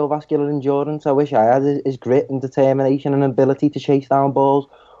cardiovascular endurance. I wish I had his grit and determination and ability to chase down balls.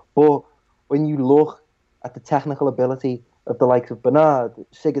 But when you look at the technical ability of the likes of Bernard,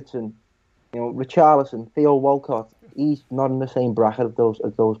 Sigurdsson, Richarlison, Theo Walcott, he's not in the same bracket of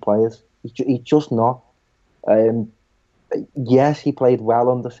those players. He's just not. Yes, he played well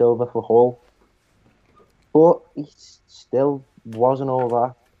under Silva for Hull, but he still wasn't all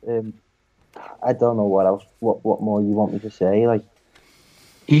that. I don't know what else. What more you want me to say? Like,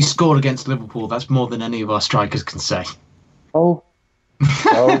 He scored against Liverpool. That's more than any of our strikers can say. oh,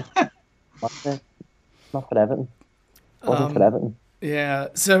 no, not for Everton. Wasn't for Everton. Yeah,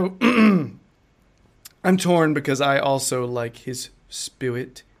 so I'm torn because I also like his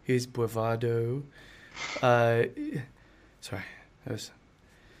spirit, his bravado. Sorry, that was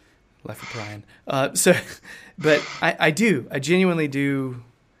Life of Brian. But I genuinely do.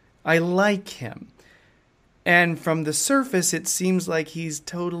 I like him. And from the surface, it seems like he's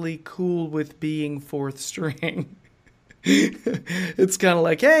totally cool with being fourth string. It's kind of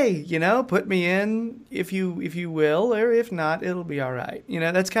like, hey, put me in if you will, or if not, it'll be all right.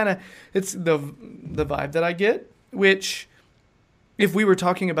 That's kind of, it's the vibe that I get, which if we were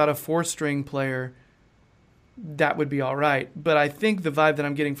talking about a fourth string player, that would be all right. But I think the vibe that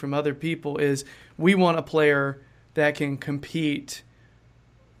I'm getting from other people is we want a player that can compete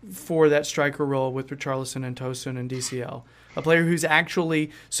for that striker role with Richarlison and Tosun and DCL. A player who's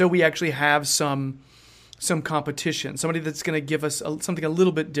actually, so we actually have some competition, somebody that's going to give us something a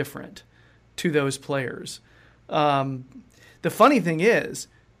little bit different to those players. The funny thing is,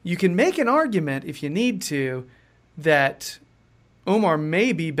 you can make an argument, if you need to, that Omar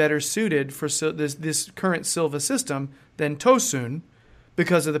may be better suited for this current Silva system than Tosun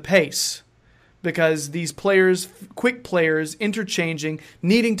because of the pace. Because these players, quick players, interchanging,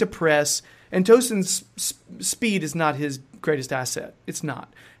 needing to press, and Tosun's speed is not his greatest asset. It's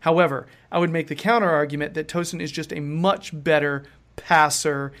not. However, I would make the counter argument that Tosun is just a much better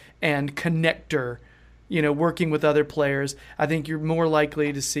passer and connector, working with other players. I think you're more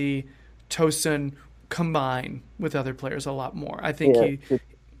likely to see Tosun combine with other players a lot more. I think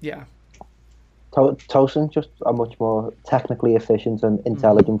Tosun just a much more technically efficient and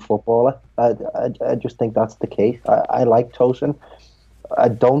intelligent footballer. I just think that's the case. I like Tosun. I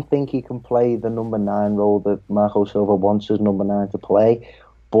don't think he can play the number 9 role that Marco Silva wants his number 9 to play.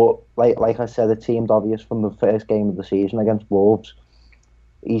 But like I said, it seemed obvious from the first game of the season against Wolves.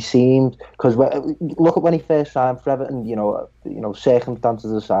 He seemed, because look at when he first signed for Everton.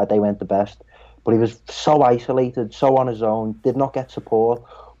 Circumstances aside, they went the best. But he was so isolated, so on his own, did not get support.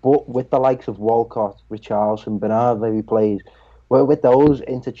 But with the likes of Walcott, Richarlison, Bernard, where he plays, with those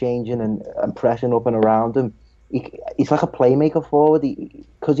interchanging and pressing up and around him, he's like a playmaker forward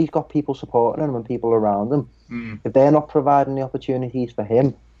because he's got people supporting him and people around him. If they're not providing the opportunities for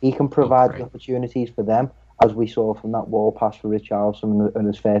him, he can provide the opportunities for them, as we saw from that wall pass for Richarlison and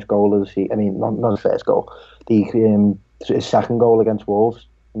his first goal of the season. I mean, not his first goal, his second goal against Wolves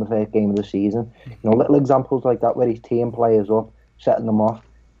in the first game of the season. Little examples like that where he's teeing players up, setting them off.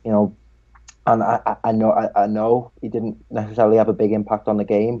 And I know he didn't necessarily have a big impact on the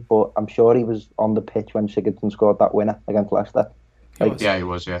game, but I'm sure he was on the pitch when Sigurdsson scored that winner against Leicester. He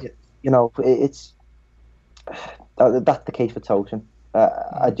was. It's that's the case for Tosun.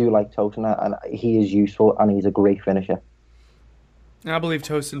 I do like Tosun, and he is useful, and he's a great finisher. I believe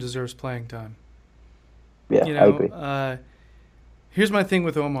Tosun deserves playing time. Yeah, I agree. Here's my thing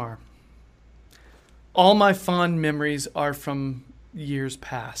with Omar. All my fond memories are from years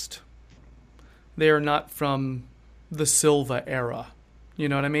past. They are not from the Silva era. You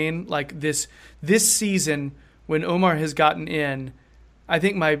know what I mean? Like this season when Omar has gotten in, I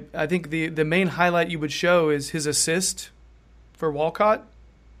think the main highlight you would show is his assist for Walcott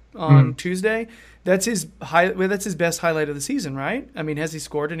on Tuesday. That's his best highlight of the season, right? I mean, has he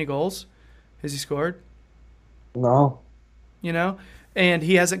scored any goals? Has he scored? No. And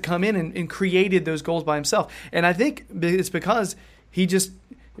he hasn't come in and created those goals by himself. And I think it's because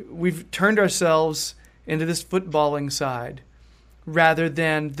we've turned ourselves into this footballing side rather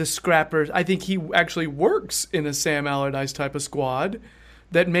than the scrappers. I think he actually works in a Sam Allardyce type of squad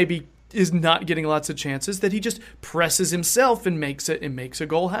that maybe is not getting lots of chances, that he just presses himself and makes a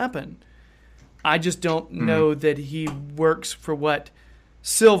goal happen. I just don't know that he works for what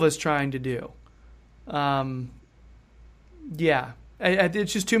Silva's trying to do.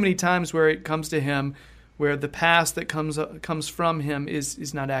 It's just too many times where it comes to him where the pass that comes from him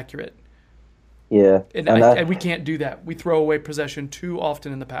is not accurate. Yeah. And we can't do that. We throw away possession too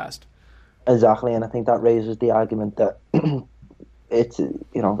often in the past. Exactly, and I think that raises the argument that it's,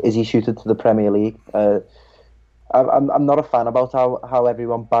 is he suited to the Premier League? I'm not a fan about how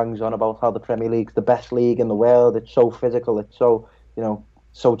everyone bangs on about how the Premier League's the best league in the world. It's so physical, it's so,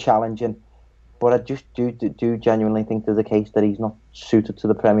 so challenging. But I just do genuinely think there's a case that he's not suited to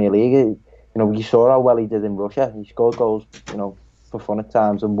the Premier League. You saw how well he did in Russia. He scored goals, for fun at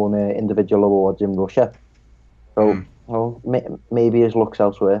times and won individual awards in Russia. So, maybe his luck's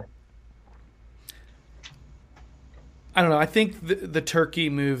elsewhere. I don't know. I think the Turkey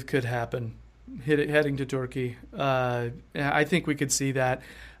move could happen, heading to Turkey. I think we could see that.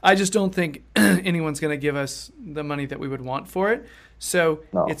 I just don't think anyone's going to give us the money that we would want for it. So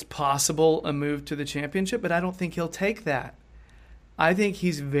It's possible a move to the championship, but I don't think he'll take that. I think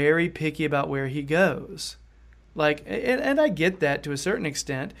he's very picky about where he goes. And I get that to a certain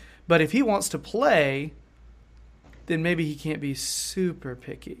extent, but if he wants to play, then maybe he can't be super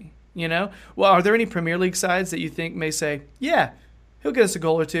picky. Well, are there any Premier League sides that you think may say, yeah, he'll get us a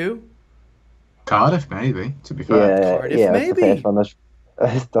goal or two? Cardiff, maybe, to be fair. Yeah, Cardiff, that's maybe.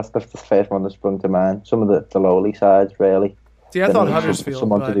 That's the first one that sprung to mind. Some of the lowly sides, really. See, I thought Huddersfield,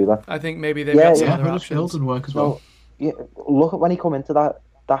 someone but to do that. I think maybe they've got some other Huddersfield options. would work as well. Look at when he come into that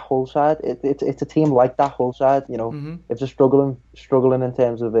Hull side. It's a team like that Hull side. If they're struggling in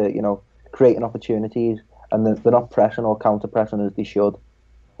terms of creating opportunities, and they're not pressing or counter pressing as they should.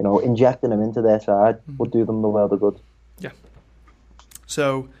 Injecting them into their side would do them the world of good. Yeah.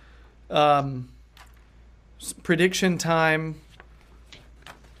 So, prediction time.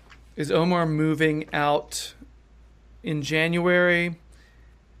 Is Omar moving out in January?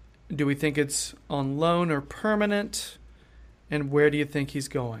 Do we think it's on loan or permanent? And where do you think he's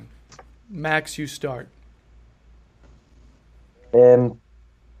going? Max, you start. I've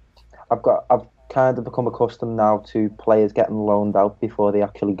kind of become accustomed now to players getting loaned out before they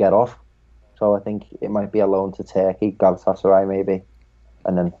actually get off. So I think it might be a loan to Turkey, Galatasaray maybe,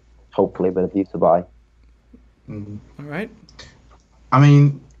 and then hopefully with a view to buy. All right. I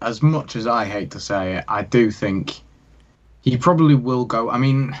mean, as much as I hate to say it, I do think he probably will go. I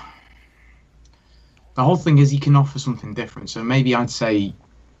mean, the whole thing is he can offer something different. So maybe I'd say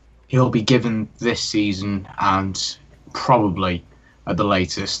he'll be given this season, and probably at the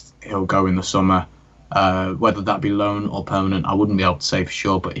latest he'll go in the summer. Whether that be loan or permanent, I wouldn't be able to say for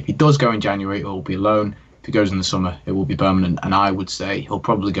sure. But if he does go in January, it will be loan. If he goes in the summer, it will be permanent. And I would say he'll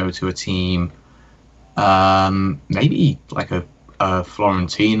probably go to a team, maybe like a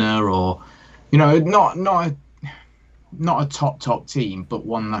Fiorentina, or not a top team, but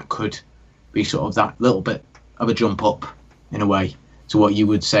one that could be sort of that little bit of a jump up in a way to what you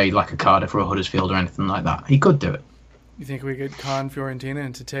would say like a Cardiff or a Huddersfield or anything like that. He could do it. You think we could con Fiorentina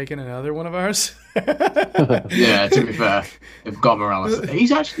into taking another one of ours? Yeah, to be fair, if got Morales,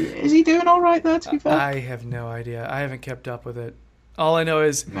 is he doing all right there? To be fair, I have no idea. I haven't kept up with it. All I know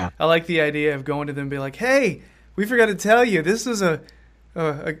is I like the idea of going to them and be like, "Hey, we forgot to tell you, this is a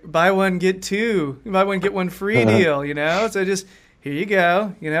buy one get one free deal." So just here you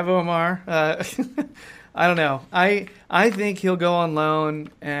go. You can have Omar. I don't know. I think he'll go on loan,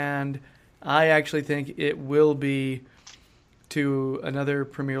 and I actually think it will be to another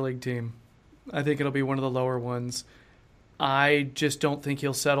Premier League team. I think it'll be one of the lower ones. I just don't think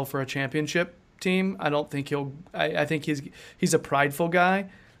he'll settle for a championship team. I don't think he'll. I think he's a prideful guy,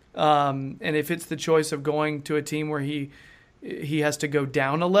 and if it's the choice of going to a team where he has to go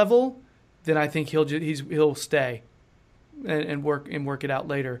down a level, then I think he'll stay and work it out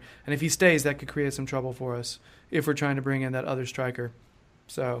later. And if he stays, that could create some trouble for us if we're trying to bring in that other striker.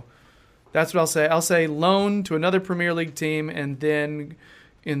 So that's what I'll say. I'll say loan to another Premier League team, and then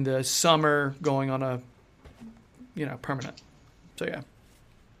in the summer going on a permanent. So yeah.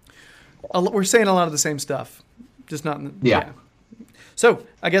 We're saying a lot of the same stuff, just not in the, yeah. So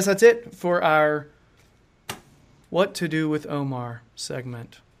I guess that's it for our What to Do with Omar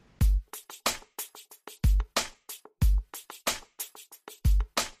segment.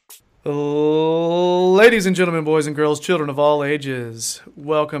 Ladies and gentlemen, boys and girls, children of all ages,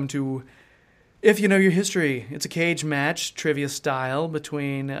 welcome to If You Know Your History. It's a cage match, trivia style,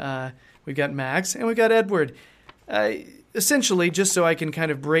 between we've got Max and we've got Edward. Essentially, just so I can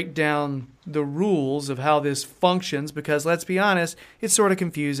kind of break down the rules of how this functions, because let's be honest, it's sort of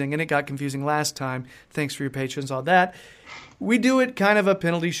confusing, and it got confusing last time. Thanks for your patience on that. We do it kind of a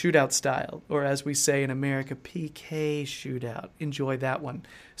penalty shootout style, or as we say in America, PK shootout. Enjoy that one.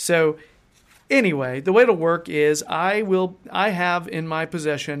 So anyway, the way it'll work is I have in my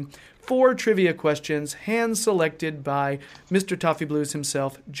possession 4 trivia questions, hand-selected by Mr. Toffee Blues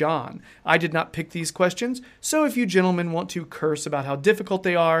himself, John. I did not pick these questions, so if you gentlemen want to curse about how difficult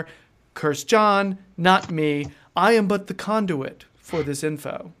they are, curse John, not me. I am but the conduit for this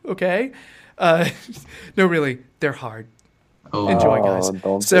info, okay? No, really, they're hard. Enjoy, guys.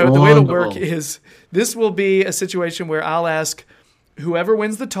 So the way it'll work is this will be a situation where I'll ask whoever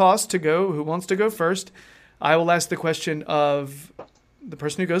wins the toss to go, who wants to go first. I will ask the question of the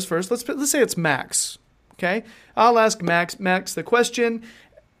person who goes first, let's say it's Max. Okay? I'll ask Max the question,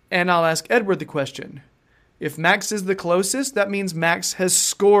 and I'll ask Edward the question. If Max is the closest, that means Max has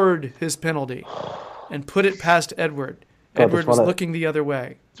scored his penalty and put it past Edward. Edward was looking the other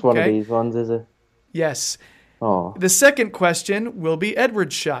way. It's one of these ones, is it? Yes. Oh. The second question will be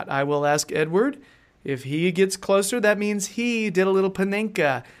Edward's shot. I will ask Edward. If he gets closer, that means he did a little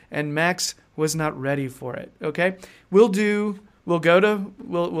panenka, and Max was not ready for it. Okay? We'll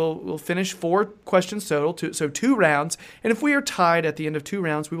finish 4 questions total, so 2 rounds. And if we are tied at the end of 2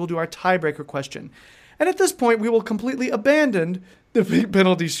 rounds, we will do our tiebreaker question. And at this point, we will completely abandon the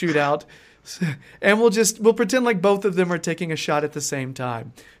penalty shootout, and we'll pretend like both of them are taking a shot at the same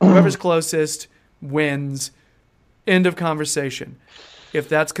time. Whoever's closest wins. End of conversation. If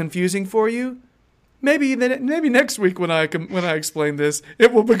that's confusing for you, maybe next week when I explain this,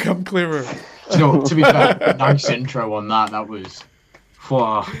 it will become clearer. You know, to be fair, nice intro on that. That was,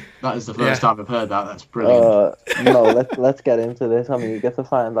 that is the first time I've heard that. That's brilliant. No, let's get into this. I mean, you get to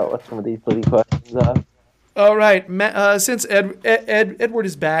find out what some of these bloody questions are. All right, since Edward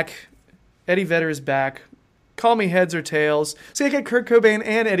is back, Eddie Vedder is back. Call me heads or tails. See, I got Kurt Cobain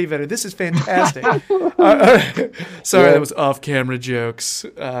and Eddie Vedder. This is fantastic. Sorry, that was off-camera jokes.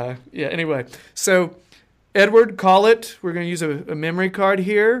 Anyway. So, Edward, call it. We're going to use a memory card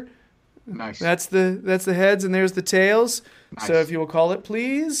here. Nice. That's the heads, and there's the tails. Nice. So, if you will call it,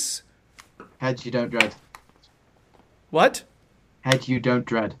 please. Heads you don't dread. What? Head you don't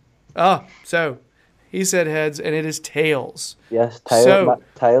dread. Oh, so he said heads, and it is tails. Yes, tails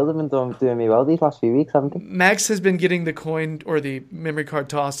have been doing me well these last few weeks, haven't they? Max has been getting the coin or the memory card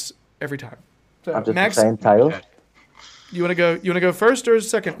toss every time. So, I'm just Max, saying tails. You want to go first or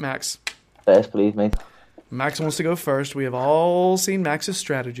second, Max? First, please, mate. Max wants to go first. We have all seen Max's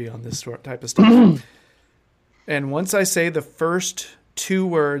strategy on this type of stuff. And once I say the first 2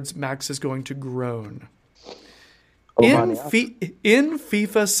 words, Max is going to groan. In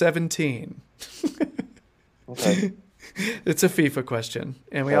FIFA 17. Okay. It's a FIFA question.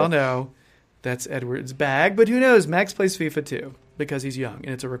 And we all know that's Edward's bag. But who knows? Max plays FIFA too because he's young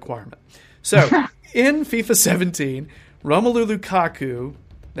and it's a requirement. So, in FIFA 17, Romelu Lukaku,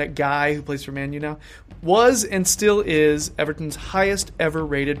 that guy who plays for Man U now, was and still is Everton's highest ever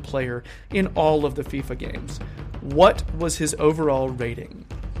rated player in all of the FIFA games. What was his overall rating?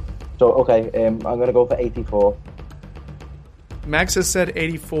 So, okay, I'm going to go for 84. Max has said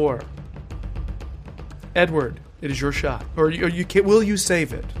 84. Edward, it is your shot. Or will you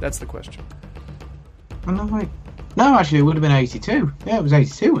save it? That's the question. Oh, no, wait. No, actually, it would have been 82. Yeah, it was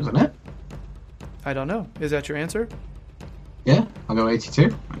 82, wasn't it? I don't know. Is that your answer? Yeah, I'll go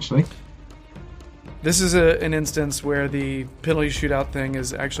 82, actually. This is an instance where the penalty shootout thing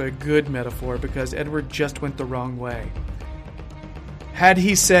is actually a good metaphor because Edward just went the wrong way. Had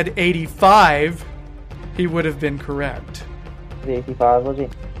he said 85, he would have been correct. The 85, was he?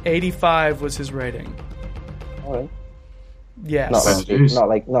 85 was his rating. All right. Yes. Not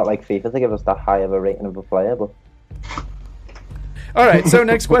like FIFA to give us that high of a rating of a player, but. All right. So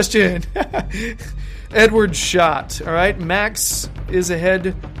next question. Edward's shot. All right. Max is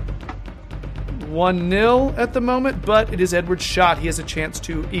ahead 1-0 at the moment, but it is Edward's shot. He has a chance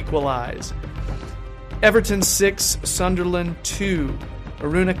to equalize. Everton 6, Sunderland 2.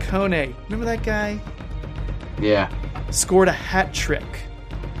 Aruna Kone. Remember that guy? Yeah. Scored a hat trick.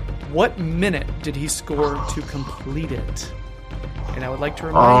 What minute did he score to complete it? And I would like to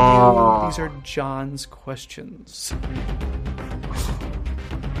remind you, these are John's questions.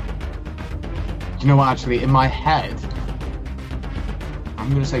 You know what, actually, in my head, I'm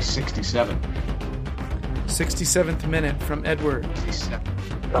going to say 67. 67th minute from Edward. 67.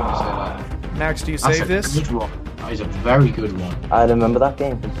 I'm going to say that. Max, do you save this? Good one. That is a very good one. I remember that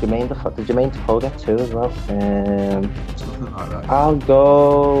game. Did Jermaine Defoe get 2 as well? Something like that. I'll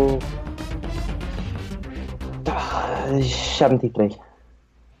go 73.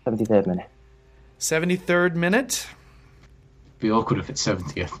 73rd minute. 73rd minute. Be awkward if it's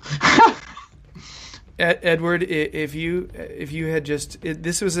 70th. Edward, if you had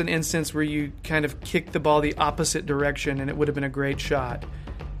this was an instance where you kind of kicked the ball the opposite direction and it would have been a great shot.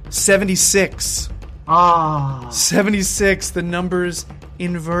 76. 76, the number's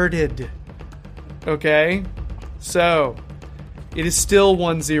inverted. Okay? So, it is still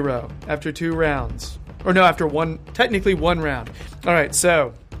 1-0 after 2 rounds. Or no, after technically 1 round. All right,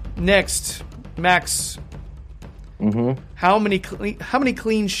 so, next, Max. Mm-hmm. How many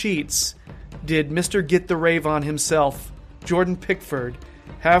clean sheets did Mr. Get the Rave on himself, Jordan Pickford,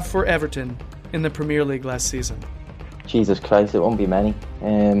 have for Everton in the Premier League last season? Jesus Christ, it won't be many.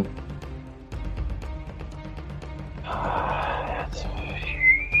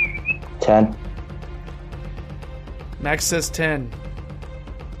 10. Max says 10.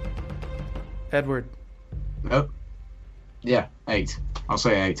 Edward. Oh. Yeah, 8. I'll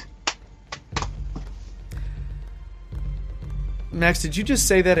say 8. Max, did you just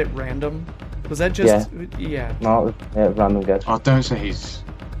say that at random? Was that just... Yeah. No, it was random guess. Oh, don't say he's...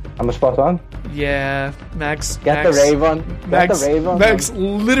 Am I spot on? Yeah, Max... Get the rave on. Get the rave on. Max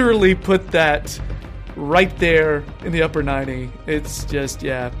literally put that right there in the upper 90. It's just,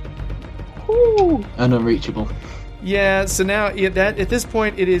 yeah. Woo. And unreachable. Yeah, so now that at this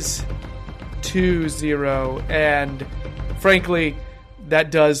point it is 2-0, and frankly,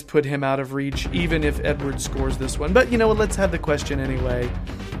 that does put him out of reach, even if Edward scores this one. But you know what? Let's have the question anyway.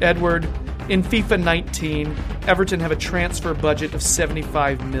 Edward, in FIFA 19, Everton have a transfer budget of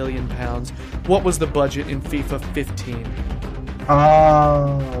 £75 million. What was the budget in FIFA 15?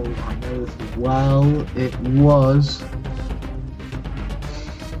 Oh, I know this as well. It was...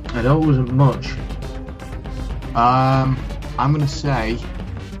 I know it wasn't much. I'm going to say...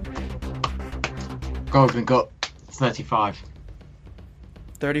 Golden got 35.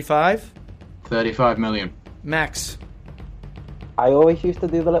 35? 35 million. Max. I always used to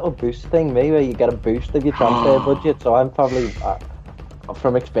do the little boost thing, where you get a boost of your transfer budget, so I'm probably,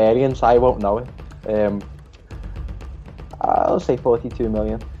 from experience, I won't know it. I'll say 42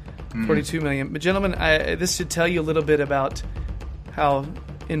 million. 42 million. But gentlemen, this should tell you a little bit about how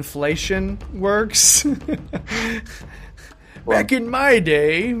inflation works. Back in my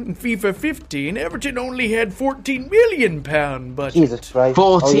day, in FIFA 15, Everton only had £14 million budget. Jesus Christ.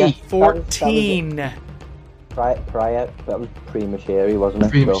 14. Oh, yeah. 14. Prior, that was pre-Macheri, wasn't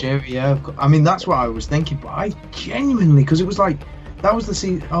it? Pre-Macheri, yeah. I mean, that's what I was thinking, but I genuinely, because it was like, that was the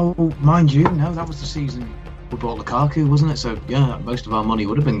season, oh, mind you, no, that was the season we bought Lukaku, wasn't it? So, yeah, most of our money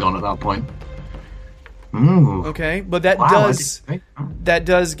would have been gone at that point. Ooh. Okay, but that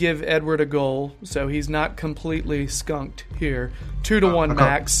does give Edward a goal, so he's not completely skunked here. 2-1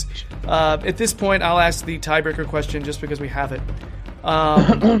 Max. At this point, I'll ask the tiebreaker question just because we have it.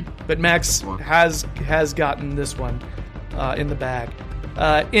 But Max has gotten this one in the bag.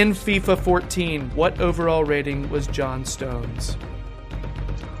 In FIFA 14, what overall rating was John Stones?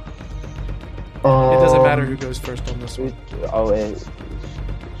 It doesn't matter who goes first on this one.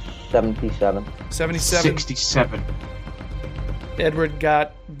 77. 77. 67. Edward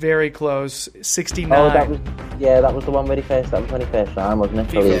got very close. 69. Oh, that was the one where that was when he first ran, wasn't it?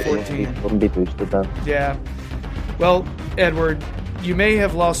 FIFA So 14. he wouldn't be boosted then. Yeah. Well, Edward, you may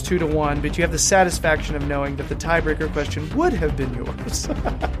have lost 2-1, but you have the satisfaction of knowing that the tiebreaker question would have been yours.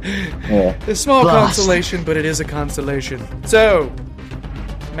 Yeah. A small Blast. consolation, but it is a consolation. So,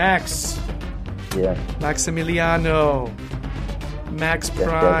 Max. Yeah. Maximiliano. Max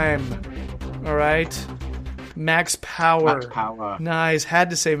Prime. All right. Max Power. Max Power. Nice. Had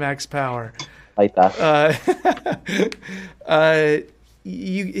to say Max Power. Like that.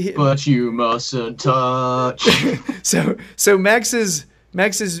 But you mustn't touch. So Max's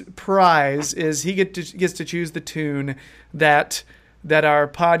prize is he gets to choose the tune that our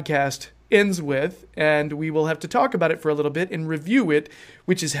podcast ends with, and we will have to talk about it for a little bit and review it,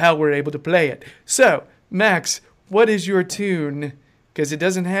 which is how we're able to play it. So, Max, what is your tune? Because it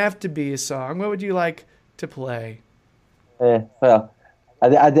doesn't have to be a song. What would you like to play? Well,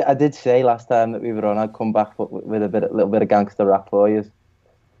 I did say last time that we were on, I'd come back with a little bit of gangster rap for you.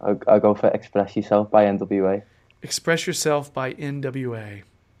 I'll go for Express Yourself by NWA. Express Yourself by NWA,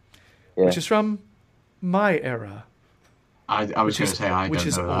 Yeah. which is from my era. I was going to say I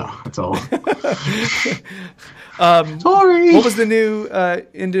don't know that at all. Sorry. What was the new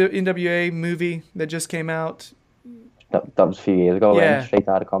NWA movie that just came out? That was a few years ago, Yeah. right? Straight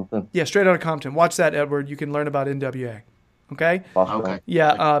Outta Compton. Yeah, Straight Outta Compton. Watch that, Edward. You can learn about NWA. Okay? Okay.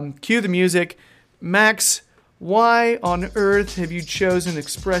 Yeah, cue the music. Max, why on earth have you chosen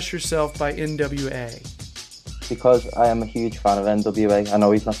Express Yourself by NWA? Because I am a huge fan of NWA. I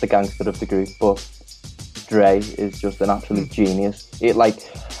know he's not the gangster of the group, but Dre is just an absolute genius. It's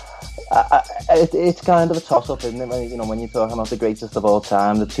kind of a toss-up, isn't it? When you're talking about the greatest of all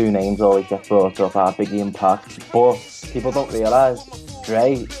time, the two names always get brought up, are Biggie and Pac. But people don't realise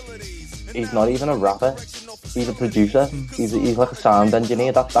Dre, he's not even a rapper. He's a producer. He's like a sound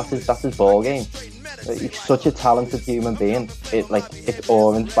engineer. That's his ball game. He's such a talented human being. It's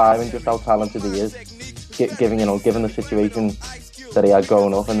awe-inspiring just how talented he is. Given the situation that he had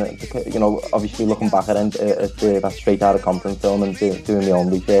growing up, and obviously looking back at that Straight Outta Compton film and doing my own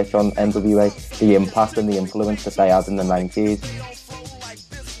research on NWA, the impact and the influence that they had in the 90s.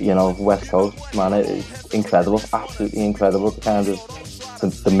 West Coast, man, it's incredible, absolutely incredible. The kind of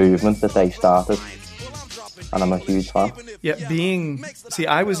the movement that they started. and I'm a huge fan. Yeah,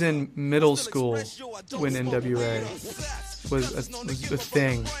 I was in middle school when NWA was a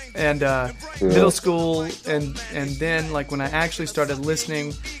thing, and middle school, and then like when I actually started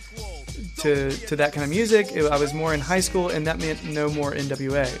listening to that kind of music, I was more in high school, and that meant no more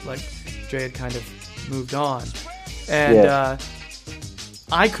NWA. Like Jay had kind of moved on, and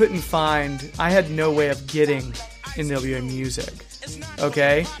I had no way of getting NWA music,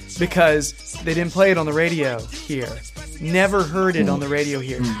 okay, because they didn't play it on the radio here. Never heard it on the radio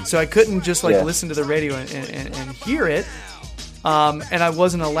here, so I couldn't just listen to the radio and hear it. And I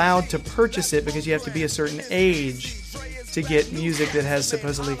wasn't allowed to purchase it because you have to be a certain age to get music that has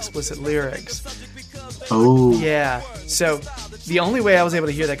supposedly explicit lyrics. Oh. Yeah. So the only way I was able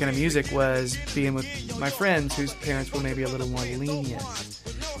to hear that kind of music was being with my friends whose parents were maybe a little more lenient.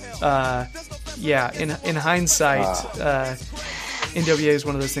 In hindsight, NWA is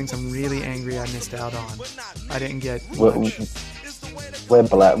one of those things I'm really angry I missed out on. I didn't get much. We're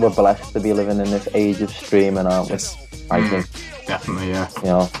blessed to be living in this age of streaming, aren't we? Yes. I think. Definitely, yeah.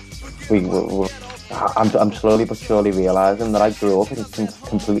 You know, I'm slowly but surely realising that I grew up in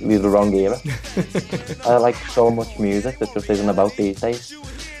completely the wrong era. I like so much music that just isn't about these days.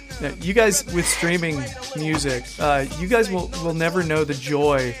 Now, you guys with streaming music, you guys will never know the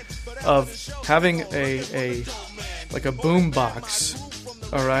joy of having a boom box,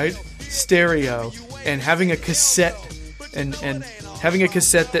 all right, stereo, and having a cassette, and having a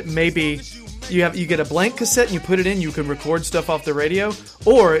cassette that maybe you get a blank cassette and you put it in, you can record stuff off the radio,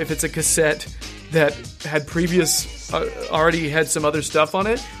 or if it's a cassette that had already had some other stuff on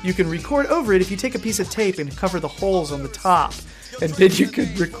it, you can record over it if you take a piece of tape and cover the holes on the top, and then you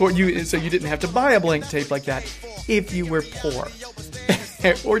could record so you didn't have to buy a blank tape like that if you were poor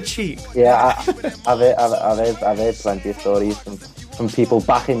or cheap. Yeah, I've heard plenty of stories from people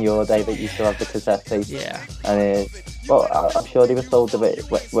back in your day that used to have the cassette tape. Yeah. And I'm sure they were told of it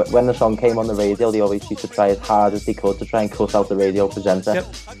when the song came on the radio. They always used to try as hard as they could to try and cut out the radio presenter.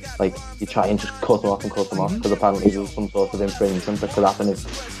 Yep. Like you try and just cut them off because apparently there was some sort of infringement that could happen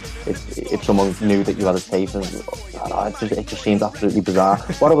if someone knew that you had a tape. And it just seemed absolutely bizarre.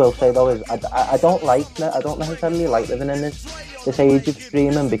 What I will say though is I don't necessarily like living in this age of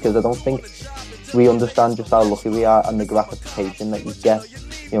streaming, because I don't think we understand just how lucky we are and the gratification that you get,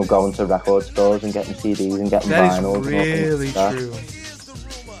 going to record stores and getting CDs and getting vinyls. That is really true.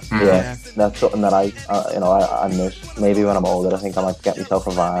 Yeah, that's something that I miss. Maybe when I'm older, I think I might get myself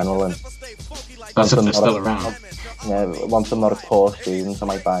a vinyl, and that's if they're still around. Yeah, once I'm not a poor student, I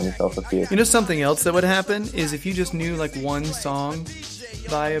might buy myself a few. You know, something else that would happen is if you just knew like one song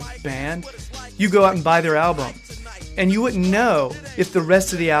by a band, you go out and buy their album, and you wouldn't know if the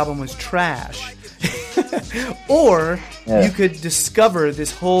rest of the album was trash. Or you could discover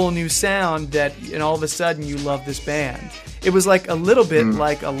this whole new sound and all of a sudden you love this band. It was like a little bit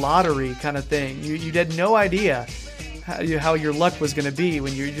like a lottery kind of thing. You had no idea how your luck was going to be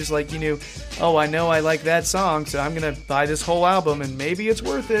when you're just like, oh, I know I like that song, so I'm going to buy this whole album and maybe it's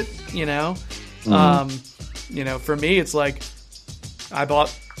worth it, for me it's like I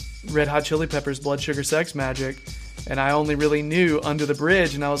bought Red Hot Chili Peppers' Blood Sugar Sex Magic, and I only really knew Under the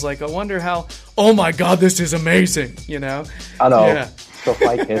Bridge, and I was like, I wonder how. Oh my God, this is amazing! I know. Yeah. Stuff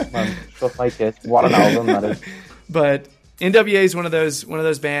like it, man. Stuff like it. What an album that is. But NWA is one of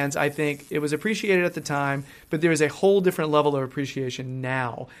those bands. I think it was appreciated at the time, but there is a whole different level of appreciation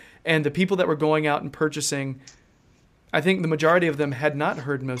now. And the people that were going out and purchasing, I think the majority of them had not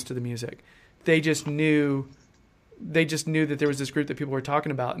heard most of the music. They just knew that there was this group that people were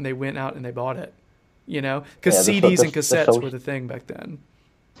talking about, and they went out and they bought it. Because CDs and cassettes were the thing back then.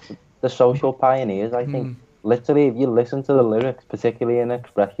 The social pioneers, I think. Literally, if you listen to the lyrics, particularly and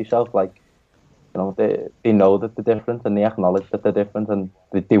express yourself, like, they know that they're different, and they acknowledge that they're different, and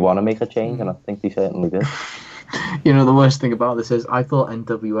they want to make a change, and I think they certainly did. The worst thing about this is I thought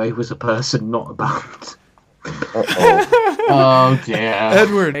NWA was a person, not a band. Oh dear.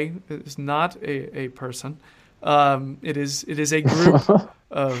 Edward is not a person. It is a group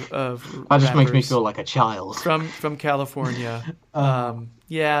of that just makes me feel like a child from California.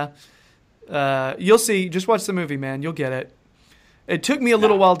 You'll see. Just watch the movie, man. You'll get it. It took me a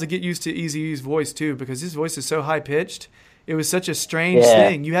little while to get used to Eazy-E's voice too, because his voice is so high pitched. It was such a strange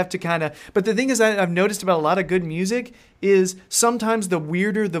thing. You have to kind of. But the thing is, I've noticed about a lot of good music is sometimes the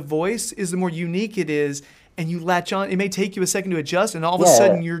weirder the voice is, the more unique it is, and you latch on. It may take you a second to adjust, and all of a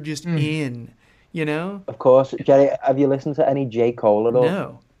sudden you're just in. Of course. Jerry, have you listened to any J. Cole at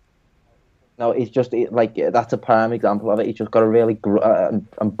all? No, he's just that's a prime example of it. He's just got a really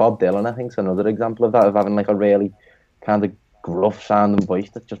and Bob Dylan, I think, is another example of that, of having like a really kind of gruff sounding voice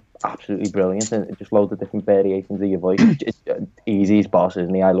that's just absolutely brilliant, and just loads of different variations of your voice. It's Easy's boss,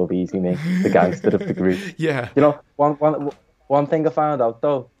 isn't he? I love Easy, me, the gangster of the group. Yeah. You know, one thing I found out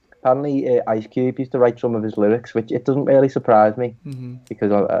though, apparently Ice Cube used to write some of his lyrics, which it doesn't really surprise me,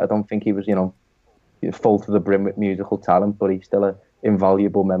 because I don't think he was, you know, full to the brim with musical talent, but he's still an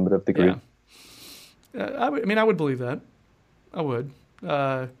invaluable member of the group. Yeah. I would believe that. I would.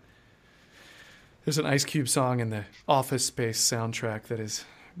 There's an Ice Cube song in the Office Space soundtrack that is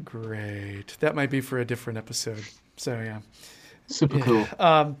great. That might be for a different episode. So, yeah. Super cool.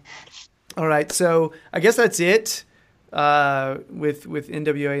 All right. So, I guess that's it with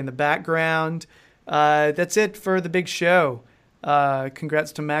NWA in the background. That's it for the big show.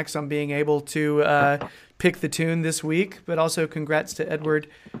 Congrats to Max on being able to pick the tune this week, but also congrats to Edward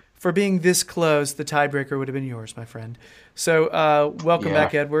for being this close. The tiebreaker would have been yours, my friend. So, welcome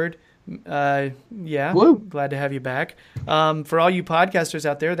back, Edward. Woo. Glad to have you back. For all you podcasters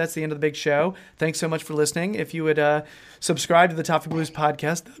out there, that's the end of the big show. Thanks so much for listening. If you would subscribe to the Toffee Blues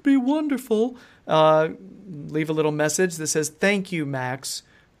podcast, that'd be wonderful. Leave a little message that says, "Thank you, Max.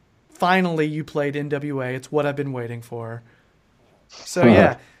 Finally, you played NWA. It's what I've been waiting for." So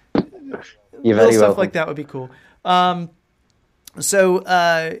yeah, You're little very stuff welcome. like that would be cool.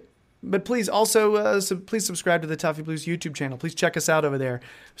 But please also please subscribe to the Toffee Blues YouTube channel. Please check us out over there.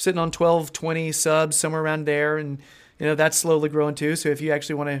 We're sitting on 12, 20 subs, somewhere around there, and you know that's slowly growing too. So if you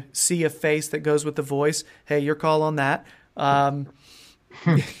actually want to see a face that goes with the voice, hey, your call on that.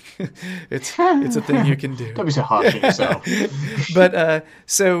 It's a thing you can do. Don't be so harsh on yourself. But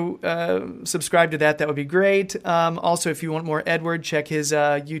subscribe to that. That would be great. Also, if you want more Edward, check his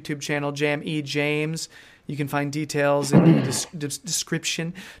YouTube channel, Jam E James. You can find details in the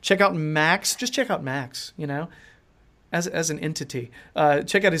description. Check out Max. Just check out Max, you know, as an entity.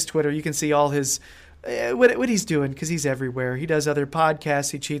 Check out his Twitter. You can see all his what he's doing because he's everywhere. He does other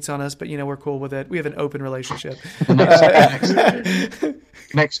podcasts. He cheats on us, but, you know, we're cool with it. We have an open relationship.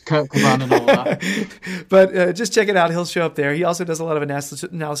 Next Kurt Cobain and all that. But just check it out. He'll show up there. He also does a lot of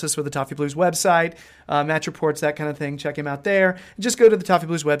analysis for the Toffee Blues website, match reports, that kind of thing. Check him out there. Just go to the Toffee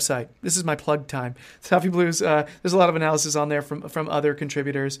Blues website. This is my plug time. Toffee Blues, there's a lot of analysis on there from other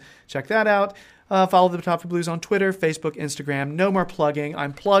contributors. Check that out. Follow the Toffee Blues on Twitter, Facebook, Instagram. No more plugging.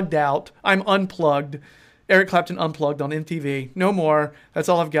 I'm plugged out. I'm unplugged. Eric Clapton unplugged on MTV. No more. That's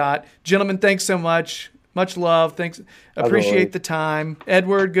all I've got. Gentlemen, thanks so much. Much love. Thanks. Appreciate the time.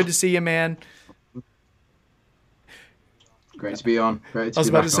 Edward, good to see you, man. Great to be on. I was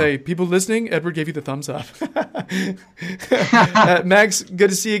about to say, people listening, Edward gave you the thumbs up. Max, good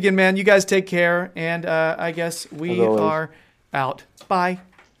to see you again, man. You guys take care. And I guess we are out. Bye.